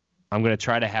 I'm gonna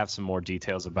try to have some more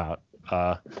details about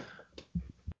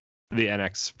the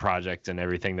NX project and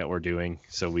everything that we're doing,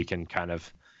 so we can kind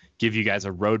of give you guys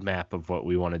a roadmap of what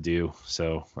we want to do.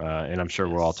 So, and I'm sure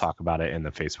we'll all talk about it in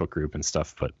the Facebook group and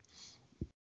stuff, but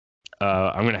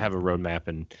I'm going to have a roadmap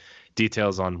and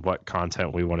details on what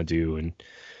content we want to do and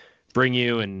bring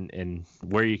you, and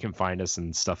where you can find us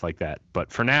and stuff like that. But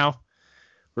for now,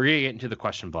 we're going to get into the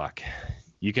question block.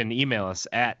 You can email us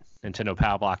at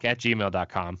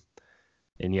nintendopalblock@gmail.com.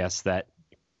 And yes, that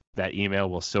email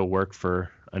will still work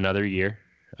for another year.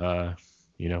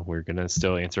 We're going to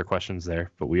still answer questions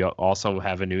there, but we also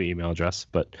have a new email address,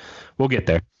 but we'll get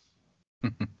there.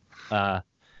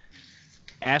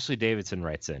 Ashley Davidson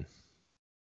writes in.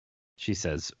 She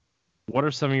says, what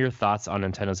are some of your thoughts on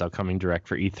Nintendo's upcoming Direct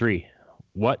for E3?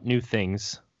 What new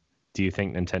things do you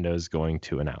think Nintendo is going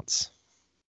to announce?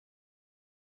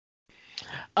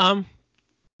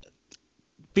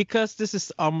 Because this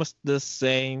is almost the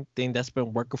same thing that's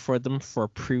been working for them for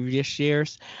previous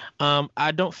years,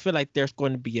 I don't feel like there's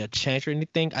going to be a change or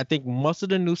anything. I think most of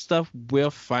the new stuff we'll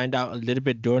find out a little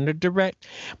bit during the Direct,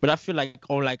 but I feel like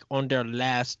on their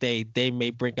last day they may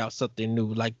bring out something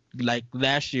new. Like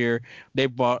last year they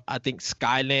brought, I think,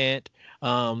 Skyland,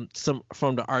 some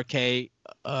from the arcade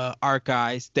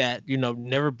archives that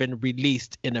never been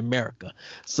released in America.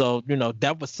 So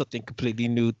that was something completely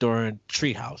new during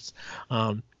Treehouse.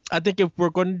 I think if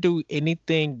we're going to do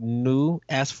anything new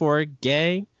as for a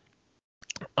game,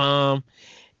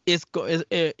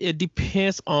 it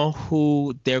depends on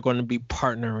who they're going to be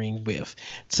partnering with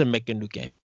to make a new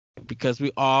game. because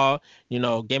we all,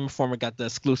 Game Informer got the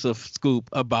exclusive scoop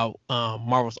about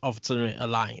Marvel's Ultimate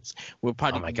Alliance. Oh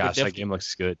my gosh, that game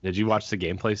looks good. Did you watch the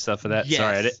gameplay stuff of that? Yes.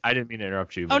 Sorry, I didn't mean to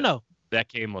interrupt you. But Oh no, that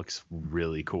game looks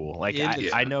really cool. Like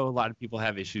It I know a lot of people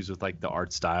have issues with like the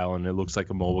art style and it looks like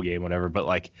a mobile game, whatever. But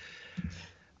like,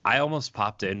 I almost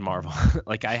popped in Marvel.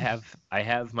 Like I have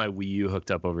my Wii U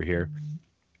hooked up over here,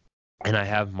 and I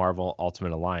have Marvel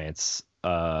Ultimate Alliance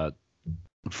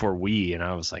for Wii, and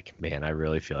I was like, man, I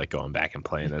really feel like going back and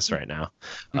playing this right now.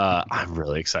 I'm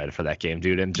really excited for that game,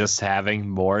 dude. And just having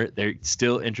more, they're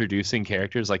still introducing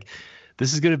characters. Like,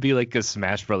 this is gonna be like a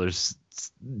Smash Brothers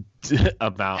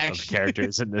amount of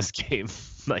characters in this game.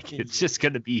 Like, it's just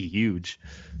gonna be huge.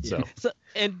 So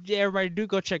and everybody do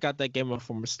go check out that Game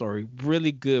Informer story.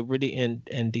 Really good, really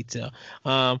in detail.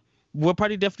 We'll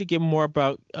probably definitely get more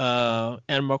about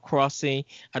Animal Crossing.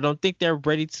 I don't think they're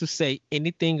ready to say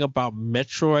anything about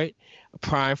Metroid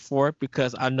Prime 4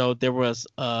 because I know there was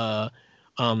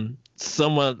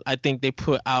someone, I think they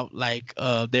put out like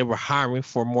they were hiring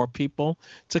for more people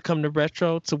to come to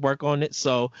Retro to work on it.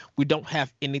 So we don't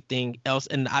have anything else.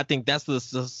 And I think that's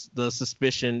the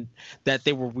suspicion that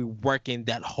they were reworking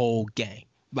that whole game.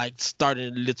 Like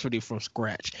starting literally from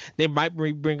scratch. They might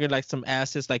be bringing like some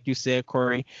assets, like you said,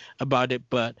 Corey, about it,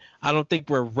 but I don't think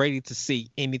we're ready to see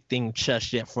anything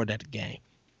just yet for that game.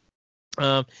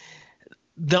 The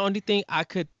only thing I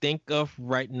could think of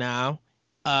right now,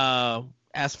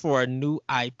 as for a new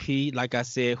IP, like I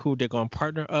said, who they're gonna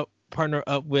partner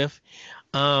up with,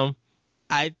 I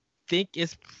think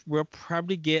we'll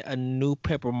probably get a new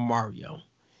Paper Mario.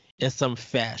 In some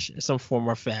form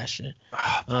or fashion.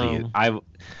 I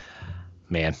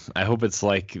hope it's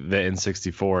like the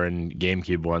N64 and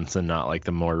GameCube ones and not like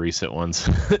the more recent ones.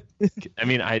 I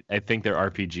mean, I think their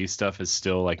RPG stuff is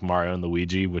still like Mario and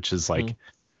Luigi, which is like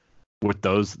with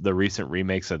the recent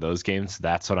remakes of those games,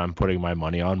 that's what I'm putting my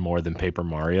money on more than Paper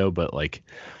Mario, but like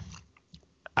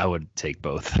I would take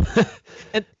both.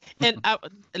 And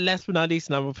last but not least,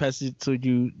 and I'm going to pass it to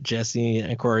you, Jesse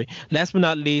and Corey. Last but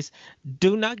not least,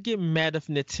 do not get mad if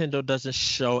Nintendo doesn't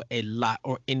show a lot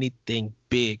or anything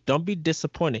big. Don't be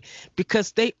disappointed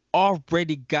because they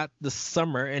already got the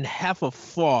summer and half of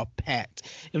fall packed.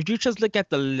 If you just look at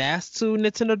the last two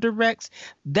Nintendo Directs,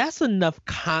 that's enough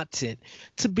content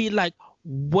to be like,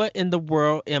 what in the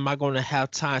world am I going to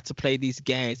have time to play these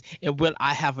games? And will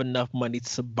I have enough money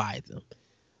to buy them?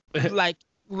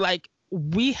 like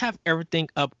we have everything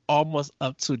up almost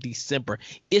up to December.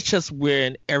 It's just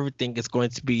when everything is going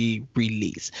to be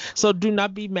released. So do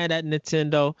not be mad at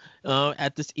Nintendo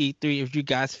at this E3 if you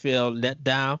guys feel let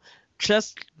down.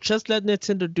 Just let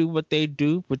Nintendo do what they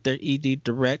do with their ED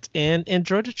Direct and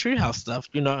enjoy the Treehouse stuff,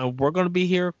 and we're going to be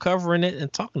here covering it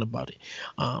and talking about it.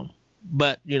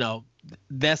 But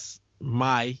that's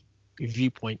my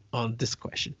viewpoint on this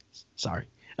question. Sorry.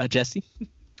 Jesse?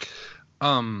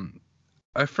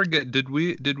 I forget. Did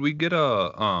we get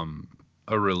a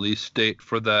release date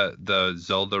for the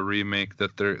Zelda remake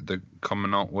that they're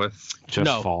coming out with?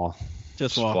 Just fall.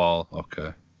 Just fall.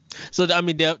 Okay. So I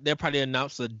mean, they'll probably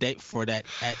announce a date for that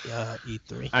at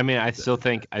E3. I mean, I still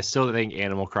think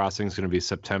Animal Crossing is going to be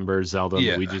September. Zelda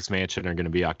and Luigi's Mansion are going to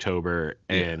be October,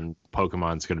 and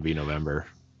Pokemon's going to be November.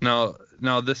 Now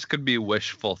this could be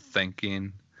wishful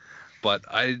thinking, but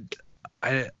I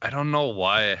don't know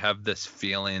why I have this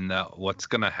feeling that what's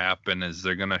gonna happen is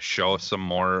they're gonna show some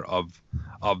more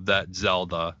of that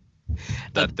Zelda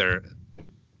that they're.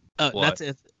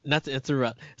 Not to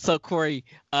interrupt. So Corey,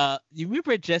 you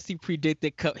remember Jesse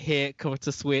predicted Cuphead coming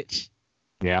to Switch?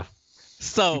 Yeah.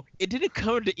 So it didn't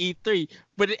come to E3,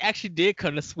 but it actually did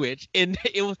come to Switch, and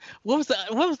it was what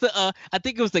was the I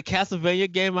think it was the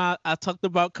Castlevania game I talked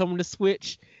about coming to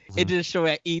Switch. It didn't show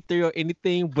at E3 or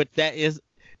anything, but that's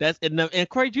enough. And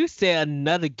Corey, you said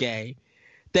another game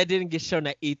that didn't get shown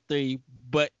at E3,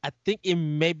 but I think it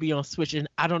may be on Switch, and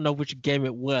I don't know which game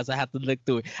it was. I have to look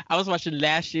through it. I was watching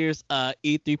last year's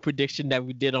E3 prediction that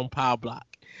we did on Power Block,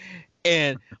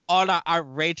 and all our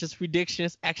outrageous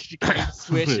predictions actually came to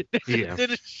Switch. It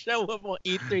didn't show up on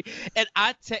E3. And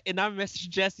I messaged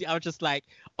Jesse. I was just like,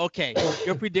 okay,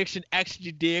 your prediction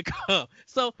actually did come.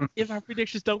 So if our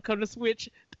predictions don't come to Switch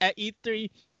at E3,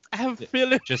 I have a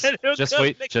feeling.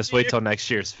 Just wait till next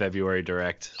year's February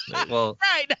Direct. Well,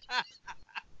 right.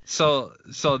 So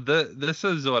this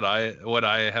is what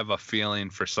I have a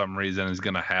feeling for some reason is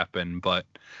gonna happen, but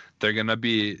they're gonna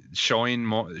be showing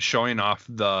off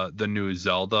the new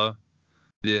Zelda,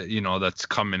 that's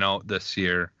coming out this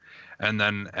year, and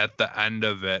then at the end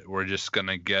of it, we're just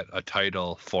gonna get a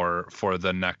title for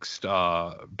the next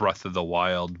Breath of the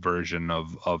Wild version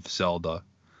of Zelda.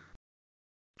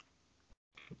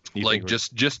 Like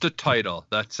just a title.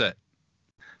 That's it.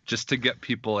 Just to get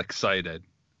people excited.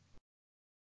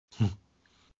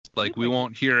 Like we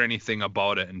won't hear anything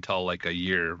about it until like a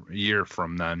year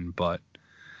from then, but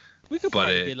we could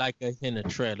probably get like a hint of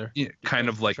trailer. Yeah, kind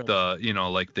of like the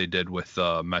like they did with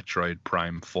Metroid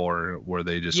Prime 4, where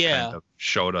they just kind of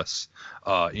showed us,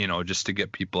 just to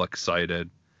get people excited.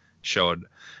 Showed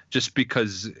just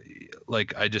because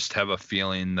like I just have a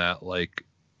feeling that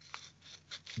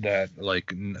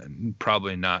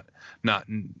probably not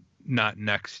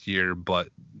next year, but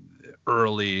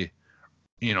early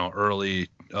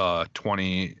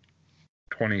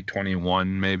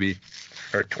 2021 maybe,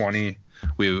 or 20,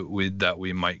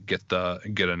 we might get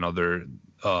another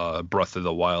Breath of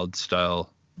the Wild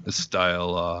style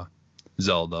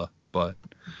Zelda. But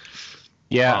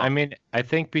yeah, I mean, I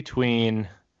think between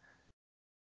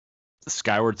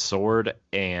Skyward Sword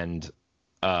and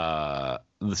the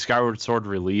Skyward Sword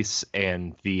release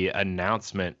and the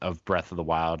announcement of Breath of the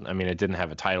Wild, I mean, it didn't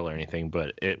have a title or anything,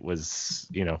 but it was,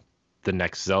 the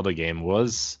next Zelda game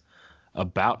was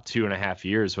about 2.5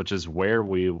 years, which is where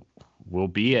we will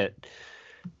be at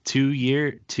 2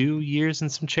 years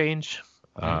and some change.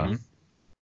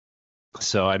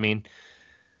 So, I mean,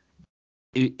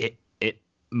 it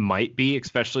might be,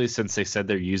 especially since they said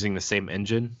they're using the same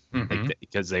engine,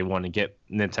 because they want to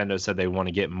Nintendo said they want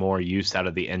to get more use out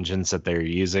of the engines that they're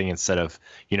using instead of,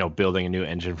 building a new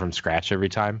engine from scratch every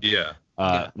time. Yeah.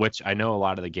 Which I know a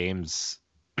lot of the games,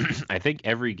 I think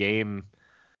Nintendo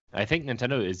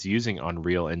is using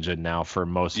Unreal Engine now for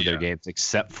most of their games,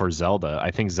 except for Zelda.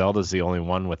 I think Zelda's the only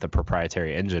one with a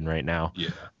proprietary engine right now.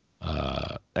 Yeah.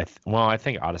 I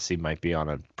think Odyssey might be on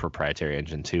a proprietary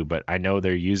engine too, but I know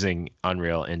they're using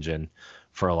Unreal Engine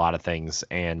for a lot of things,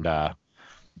 and I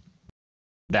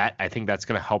think that's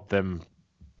going to help them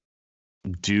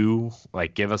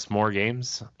give us more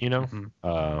games, in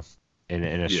a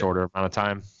shorter amount of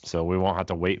time, so we won't have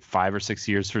to wait 5 or 6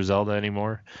 years for Zelda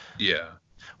anymore. Yeah.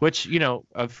 Which,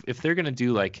 if they're going to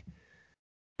do like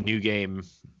a new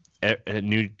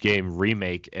game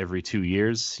remake every 2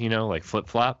 years, like flip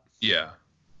flop. Yeah.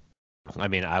 I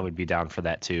mean, I would be down for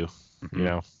that too,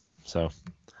 so,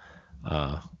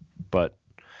 but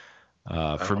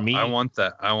for me, I want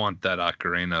that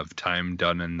Ocarina of Time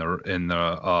done in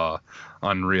the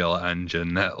Unreal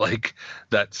Engine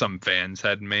that some fans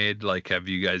had made. Like, have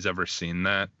you guys ever seen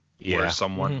that? Yeah. Where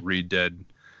someone redid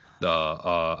the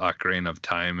Ocarina of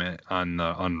Time on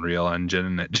the Unreal Engine,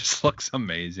 and it just looks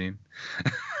amazing.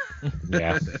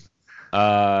 Yeah.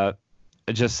 I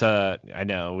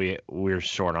know we're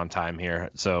short on time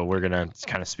here, so we're gonna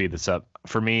kind of speed this up.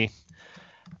 For me,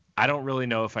 I don't really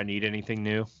know if I need anything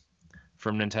new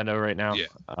from Nintendo right now. Yeah.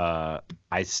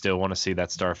 I still want to see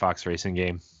that Star Fox Racing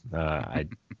game. I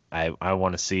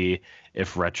want to see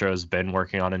if Retro's been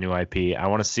working on a new IP. I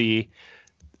want to see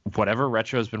whatever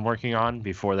Retro's been working on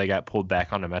before they got pulled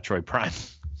back onto Metroid Prime.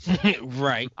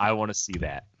 Right. I want to see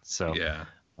that. So yeah.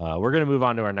 We're gonna move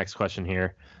on to our next question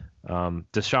here.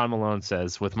 Deshaun Malone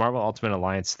says, with Marvel Ultimate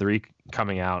Alliance 3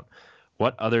 coming out,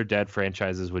 what other dead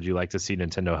franchises would you like to see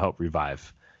Nintendo help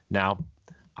revive? Now,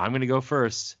 I'm going to go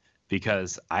first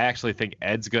because I actually think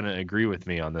Ed's going to agree with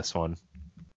me on this one.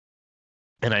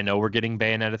 And I know we're getting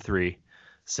Bayonetta 3,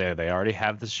 so they already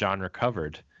have this genre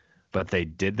covered, but they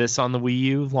did this on the Wii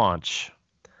U launch.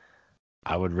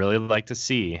 I would really like to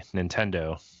see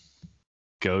Nintendo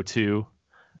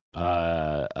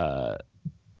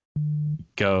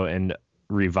go and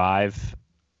revive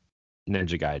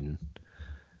Ninja Gaiden.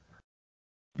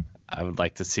 I would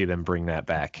like to see them bring that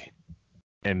back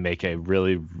and make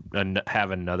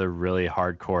have another really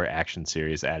hardcore action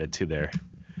series added to their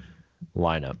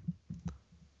lineup.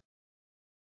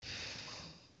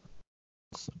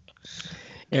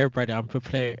 Everybody, I'm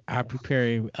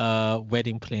preparing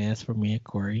wedding plans for me and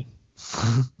Corey.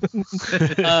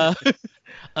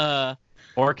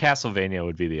 Or Castlevania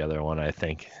would be the other one, I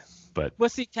think. But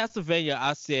see, Castlevania,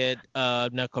 I said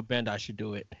Namco Bandai should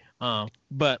do it.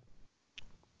 But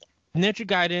Ninja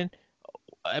Gaiden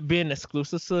being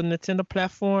exclusive to the Nintendo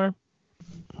platform,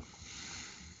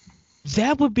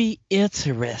 that would be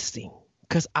interesting.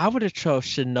 Because I would have chose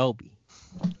Shinobi.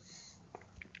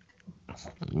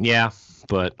 Yeah,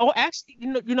 but actually,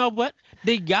 you know what?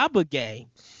 The Yaba game,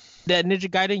 that Ninja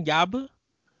Gaiden Yaba.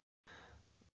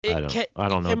 I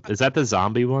don't know. Is that the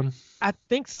zombie one? I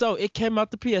think so. It came out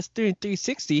the PS3 and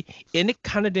 360, and it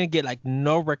kind of didn't get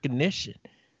no recognition.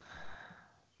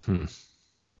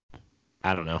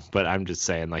 I don't know, but I'm just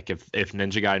saying, if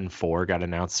Ninja Gaiden 4 got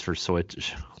announced for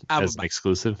Switch as an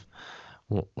exclusive,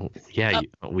 Well, yeah,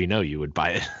 we know you would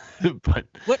buy it, but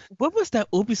What was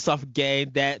that Ubisoft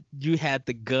game that you had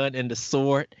the gun and the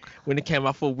sword when it came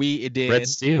out for Wii? It did Red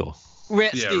Steel.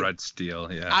 Red Yeah, Steel. Red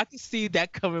Steel. Yeah. I could see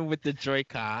that coming with the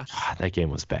Joy-Con. That game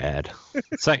was bad.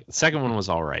 Second one was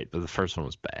all right, but the first one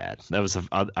was bad. I was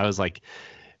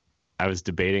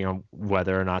debating on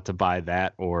whether or not to buy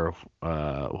that or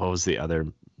what was the other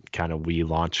kind of Wii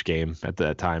launch game at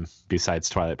that time besides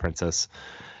Twilight Princess.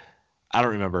 I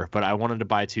don't remember, but I wanted to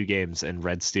buy two games and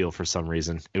Red Steel for some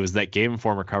reason. It was that Game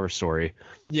Informer cover story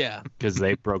Yeah. because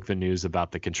they broke the news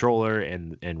about the controller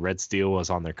and Red Steel was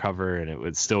on their cover and it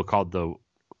was still called the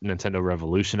Nintendo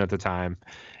Revolution at the time.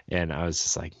 And I was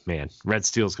just like, man, Red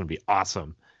Steel is going to be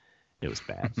awesome. It was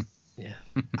bad. Yeah.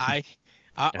 I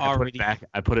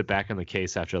put it back in the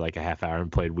case after like a half hour and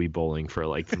played Wii Bowling for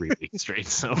like 3 weeks straight.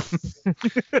 So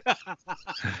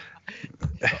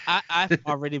I've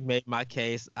already made my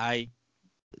case.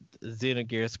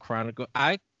 Xenogears Chronicle.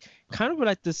 I kind of would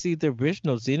like to see the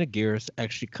original Xenogears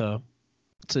actually come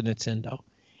to Nintendo.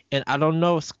 And I don't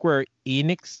know if Square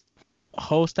Enix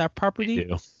hosts that property.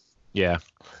 do. Yeah.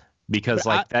 Because But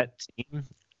like that team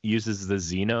uses the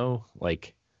Xeno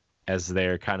like as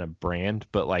their kind of brand,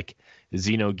 but like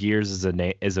Xenogears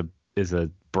is a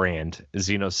brand.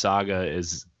 Xenosaga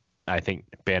is I think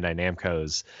Bandai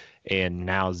Namco's and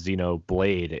now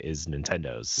Xenoblade is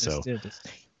Nintendo's. So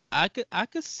I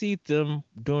could see them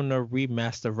doing a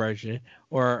remaster version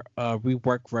or a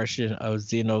rework version of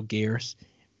Xenogears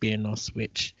being on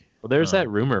Switch. well, there's that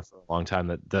rumor for a long time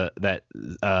that that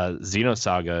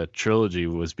Xenosaga trilogy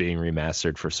was being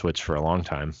remastered for Switch for a long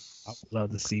time. I would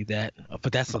love to see that,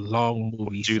 but that's a long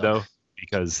movie. Though,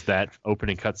 because that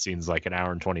opening cutscene's like an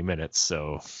hour and 20 minutes.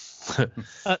 So,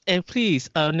 and please,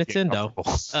 Nintendo,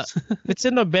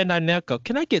 Nintendo Bandai Namco,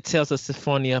 can I get Tales of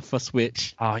Symphonia for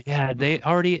Switch? oh yeah, they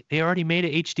already made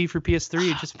it HD for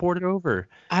PS3 and just ported over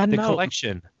I the know.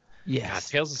 collection. Yes.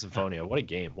 God, Tales of Symphonia, what a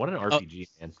game! What an RPG,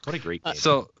 man! What a great game.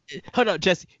 So Hold on,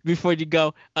 Jesse. Before you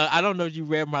go, I don't know if you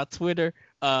read my Twitter,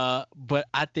 but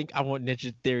I think I want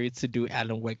Ninja Theory to do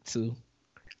Alan Wake 2.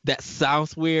 That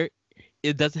sounds weird.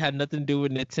 It doesn't have nothing to do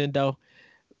with Nintendo,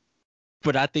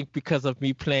 but I think because of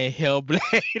me playing Hellblade,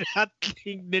 I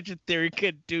think Ninja Theory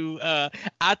could do.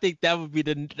 I think that would be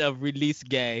the release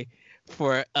game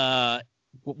for what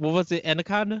was it?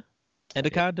 Anaconda.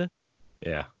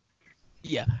 yeah.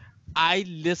 Yeah. I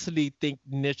literally think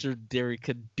Ninja Theory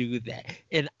could do that,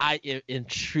 and I am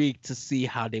intrigued to see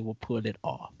how they will pull it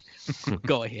off.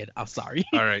 Go ahead. I'm sorry.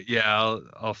 all right, yeah,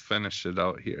 I'll finish it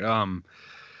out here.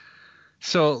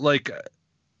 So like,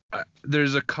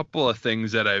 there's a couple of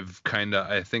things that I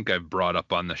think I've brought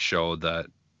up on the show that,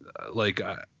 like,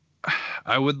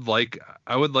 I would like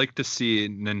to see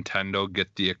Nintendo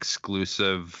get the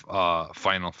exclusive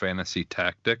Final Fantasy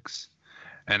Tactics,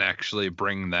 and actually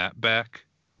bring that back.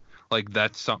 Like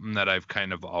that's something that I've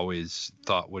kind of always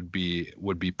thought would be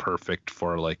perfect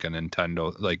for like a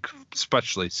Nintendo, like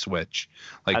especially Switch.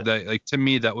 Like to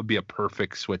me that would be a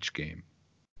perfect Switch game.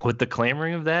 With the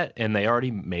clamoring of that, and they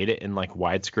already made it in like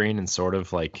widescreen and sort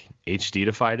of like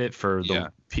HD-defied it for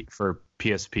the for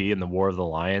PSP and the War of the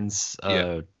Lions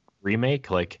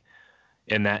remake, like,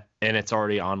 and it's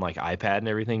already on like iPad and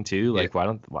everything too. Like,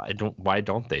 why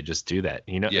don't they just do that?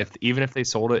 You know, even if they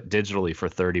sold it digitally for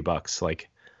 $30, like.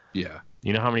 Yeah.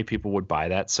 You know how many people would buy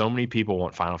that? So many people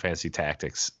want Final Fantasy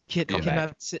Tactics.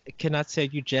 Can I tell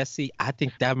you, Jesse? I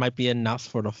think that might be announced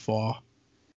for the fall.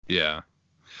 Yeah.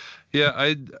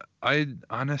 Yeah, I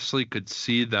honestly could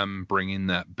see them bringing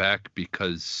that back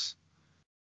because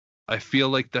I feel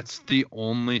like that's the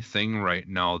only thing right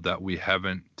now that we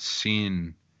haven't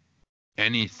seen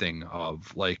anything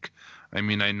of. Like, I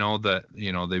mean, I know that,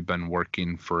 you know, they've been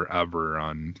working forever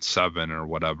on 7 or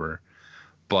whatever,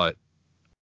 but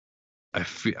I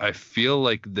feel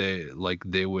like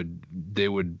they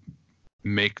would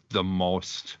make the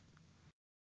most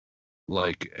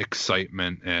like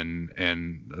excitement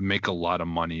and make a lot of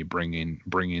money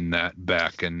bringing that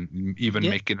back and even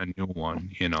making a new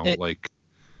one, you know, like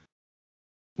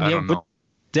I don't know.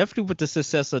 Definitely with the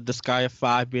success of Disgaea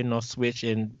 5 being on Switch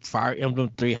and Fire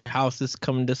Emblem 3 Houses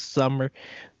coming this summer,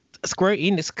 Square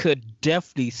Enix could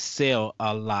definitely sell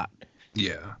a lot.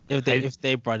 Yeah, if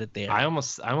they brought it there. I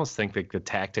almost think that the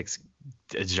tactics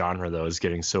genre though is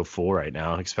getting so full right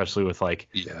now, especially with like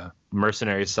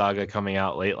Mercenary Saga coming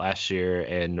out late last year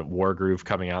and Wargroove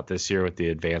coming out this year with the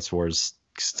Advance Wars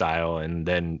style, and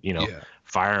then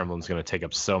Fire Emblem's going to take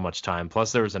up so much time.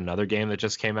 Plus there was another game that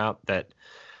just came out that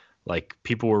like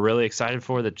people were really excited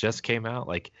for that just came out.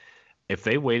 Like if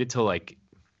they waited till like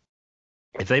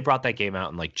if they brought that game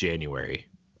out in like January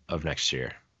of next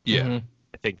year,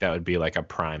 think that would be like a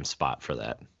prime spot for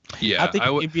that. Yeah, I think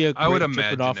it'd be a I would great jumping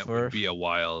imagine off it for. would be a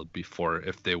while before,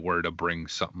 if they were to bring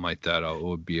something like that out, it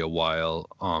would be a while.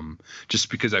 Just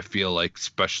because I feel like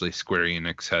especially Square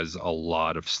Enix has a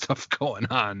lot of stuff going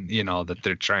on, that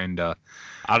they're trying to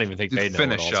I don't even think they know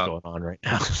finish what's up. going on right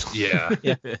now. Yeah.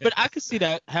 Yeah, but I could see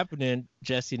that happening,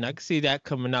 Jesse, and I could see that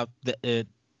coming out.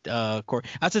 Corey.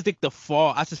 I just think the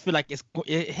fall. I just feel like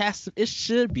it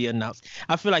should be announced.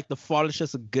 I feel like the fall is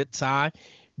just a good time.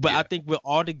 But I think with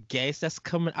all the games that's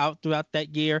coming out throughout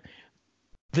that year,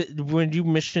 when you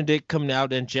mentioned it coming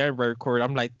out in January, Corey,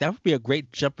 I'm like, that would be a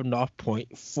great jumping off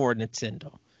point for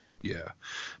Nintendo. Yeah.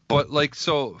 But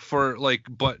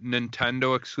but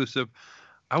Nintendo exclusive,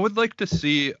 I would like to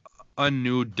see a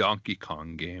new Donkey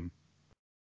Kong game.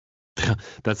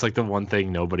 That's like the one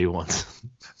thing nobody wants.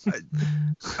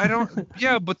 I don't.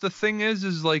 Yeah, but the thing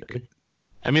is like.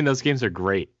 I mean, those games are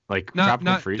great. Like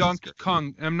not Freeze Donkey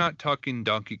Kong. I'm not talking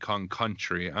Donkey Kong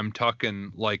Country. I'm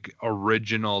talking like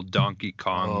original Donkey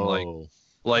Kong,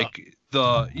 like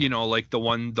the like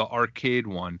the arcade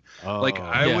one. Like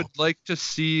I would like to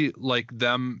see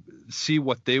see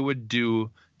what they would do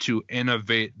to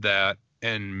innovate that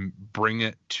and bring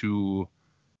it to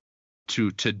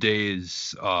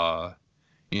today's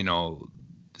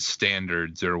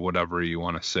standards, or whatever you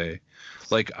want to say.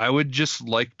 Like I would just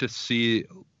like to see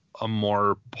a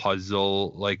more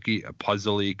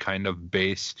puzzly kind of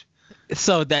based.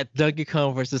 So that Donkey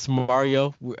Kong versus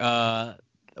Mario, where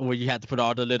you had to put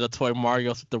all the little toy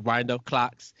Marios with the rhino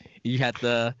clocks, you had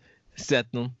to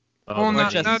set them. Mario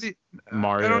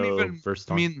versus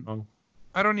Donkey Kong.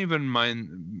 I don't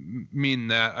even mean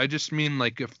that. I just mean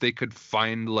like if they could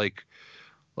find like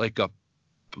a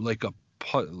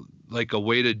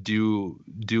way to do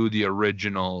the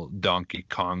original Donkey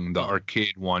Kong, the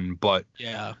arcade one, but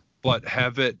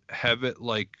have it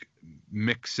like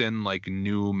mix in like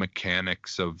new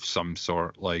mechanics of some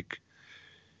sort, like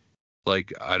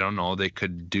I don't know, they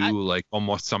could do like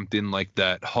almost something like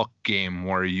that Hook game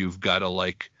where you've got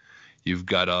to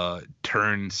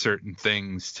turn certain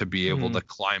things to be able to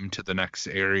climb to the next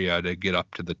area to get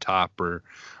up to the top, or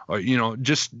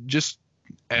just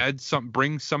add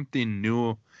bring something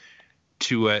new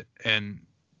to it. And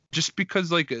just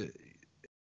because like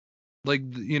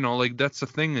that's the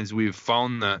thing, is we've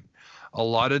found that a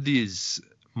lot of these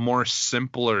more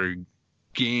simpler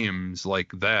games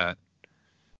like that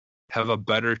have a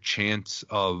better chance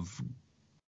of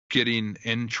getting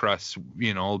interest,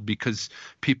 because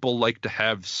people like to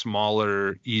have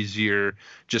smaller, easier,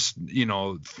 just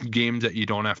games that you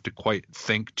don't have to quite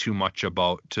think too much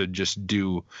about to just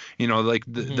do,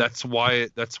 that's why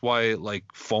like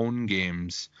phone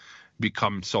games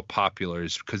become so popular,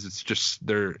 is because it's just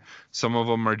some of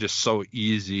them are just so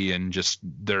easy and just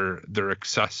they're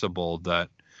accessible that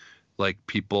like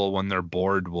people when they're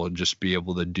bored will just be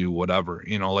able to do whatever,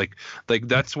 like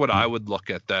that's what I would look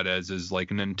at that as, is like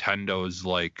Nintendo's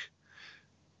like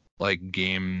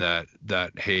game that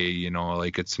hey,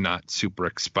 like it's not super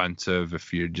expensive.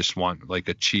 If you just want like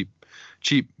a cheap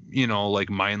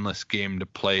like mindless game to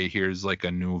play, here's like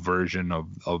a new version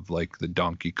of like the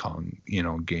Donkey Kong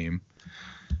game.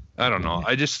 I don't know,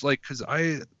 I just like, because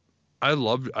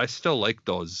I still like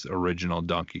those original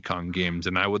Donkey Kong games,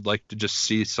 and I would like to just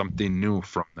see something new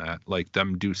from that, like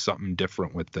them do something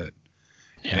different with it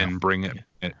and bring it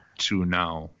to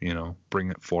now,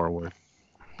 bring it forward.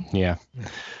 Yeah.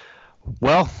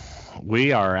 Well,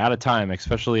 we are out of time,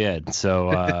 especially Ed.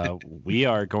 So we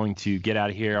are going to get out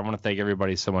of here. I want to thank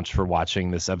everybody so much for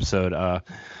watching this episode.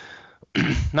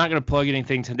 Not going to plug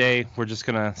anything today. We're just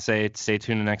going to say stay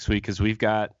tuned next week, because we're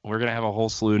going to have a whole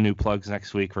slew of new plugs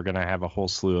next week. We're going to have a whole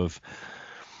slew of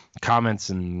comments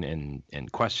and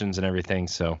questions and everything.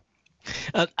 So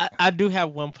I do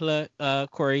have one plug,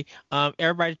 Corey.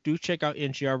 Everybody do check out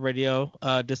NGR Radio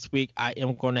this week. I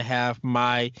am going to have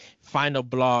my final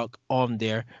blog on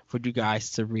there for you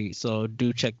guys to read. So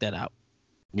do check that out.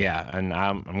 Yeah, and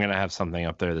I'm going to have something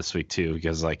up there this week too,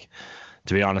 because like,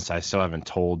 to be honest, I still haven't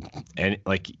told any,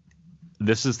 like,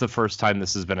 this is the first time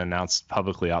this has been announced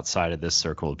publicly outside of this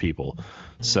circle of people.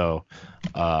 So,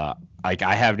 like,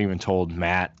 I haven't even told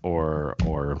Matt or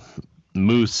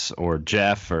Moose or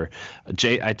Jeff or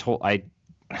Jay.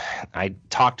 I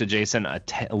talked to Jason a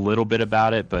little bit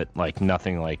about it, but like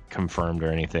nothing like confirmed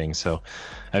or anything. So,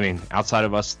 I mean, outside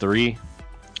of us three,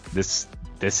 this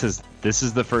is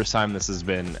the first time this has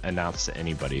been announced to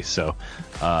anybody. So,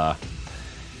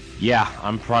 yeah,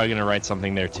 I'm probably going to write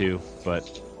something there too.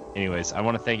 But anyways, I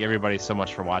want to thank everybody so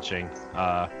much for watching.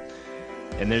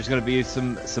 and there's going to be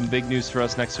some big news for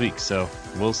us next week. So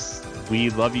we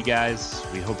love you guys.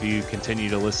 We hope you continue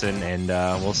to listen, and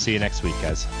we'll see you next week,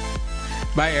 guys.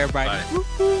 Bye, everybody.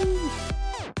 Bye.